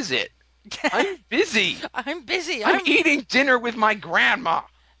time is it? I'm busy. I'm busy. I'm eating dinner with my grandma.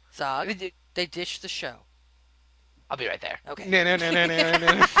 Zog, they dished the show. I'll be right there. Okay.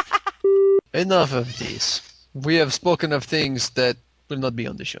 No. Enough of this. We have spoken of things that will not be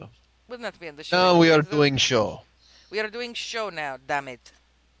on the show. Will not be on the show. Now we are doing show. We are doing show now, damn it.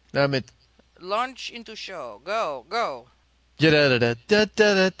 Damn it. Launch into show. Go.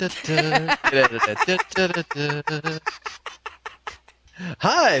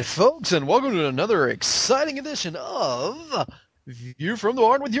 Hi, folks, and welcome to another exciting edition of View from the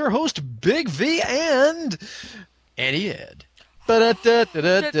Barn with your host, Big V and Auntie Ed.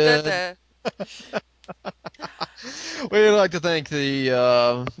 Ba-da-da-da-da-da. We'd like to thank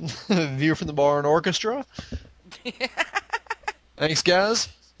the View from the Barn Orchestra. Thanks, guys.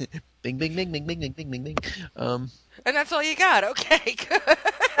 Bing, bing, bing, bing, bing, bing, bing, bing, bing. And that's all you got. Okay, good.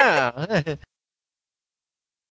 Yeah.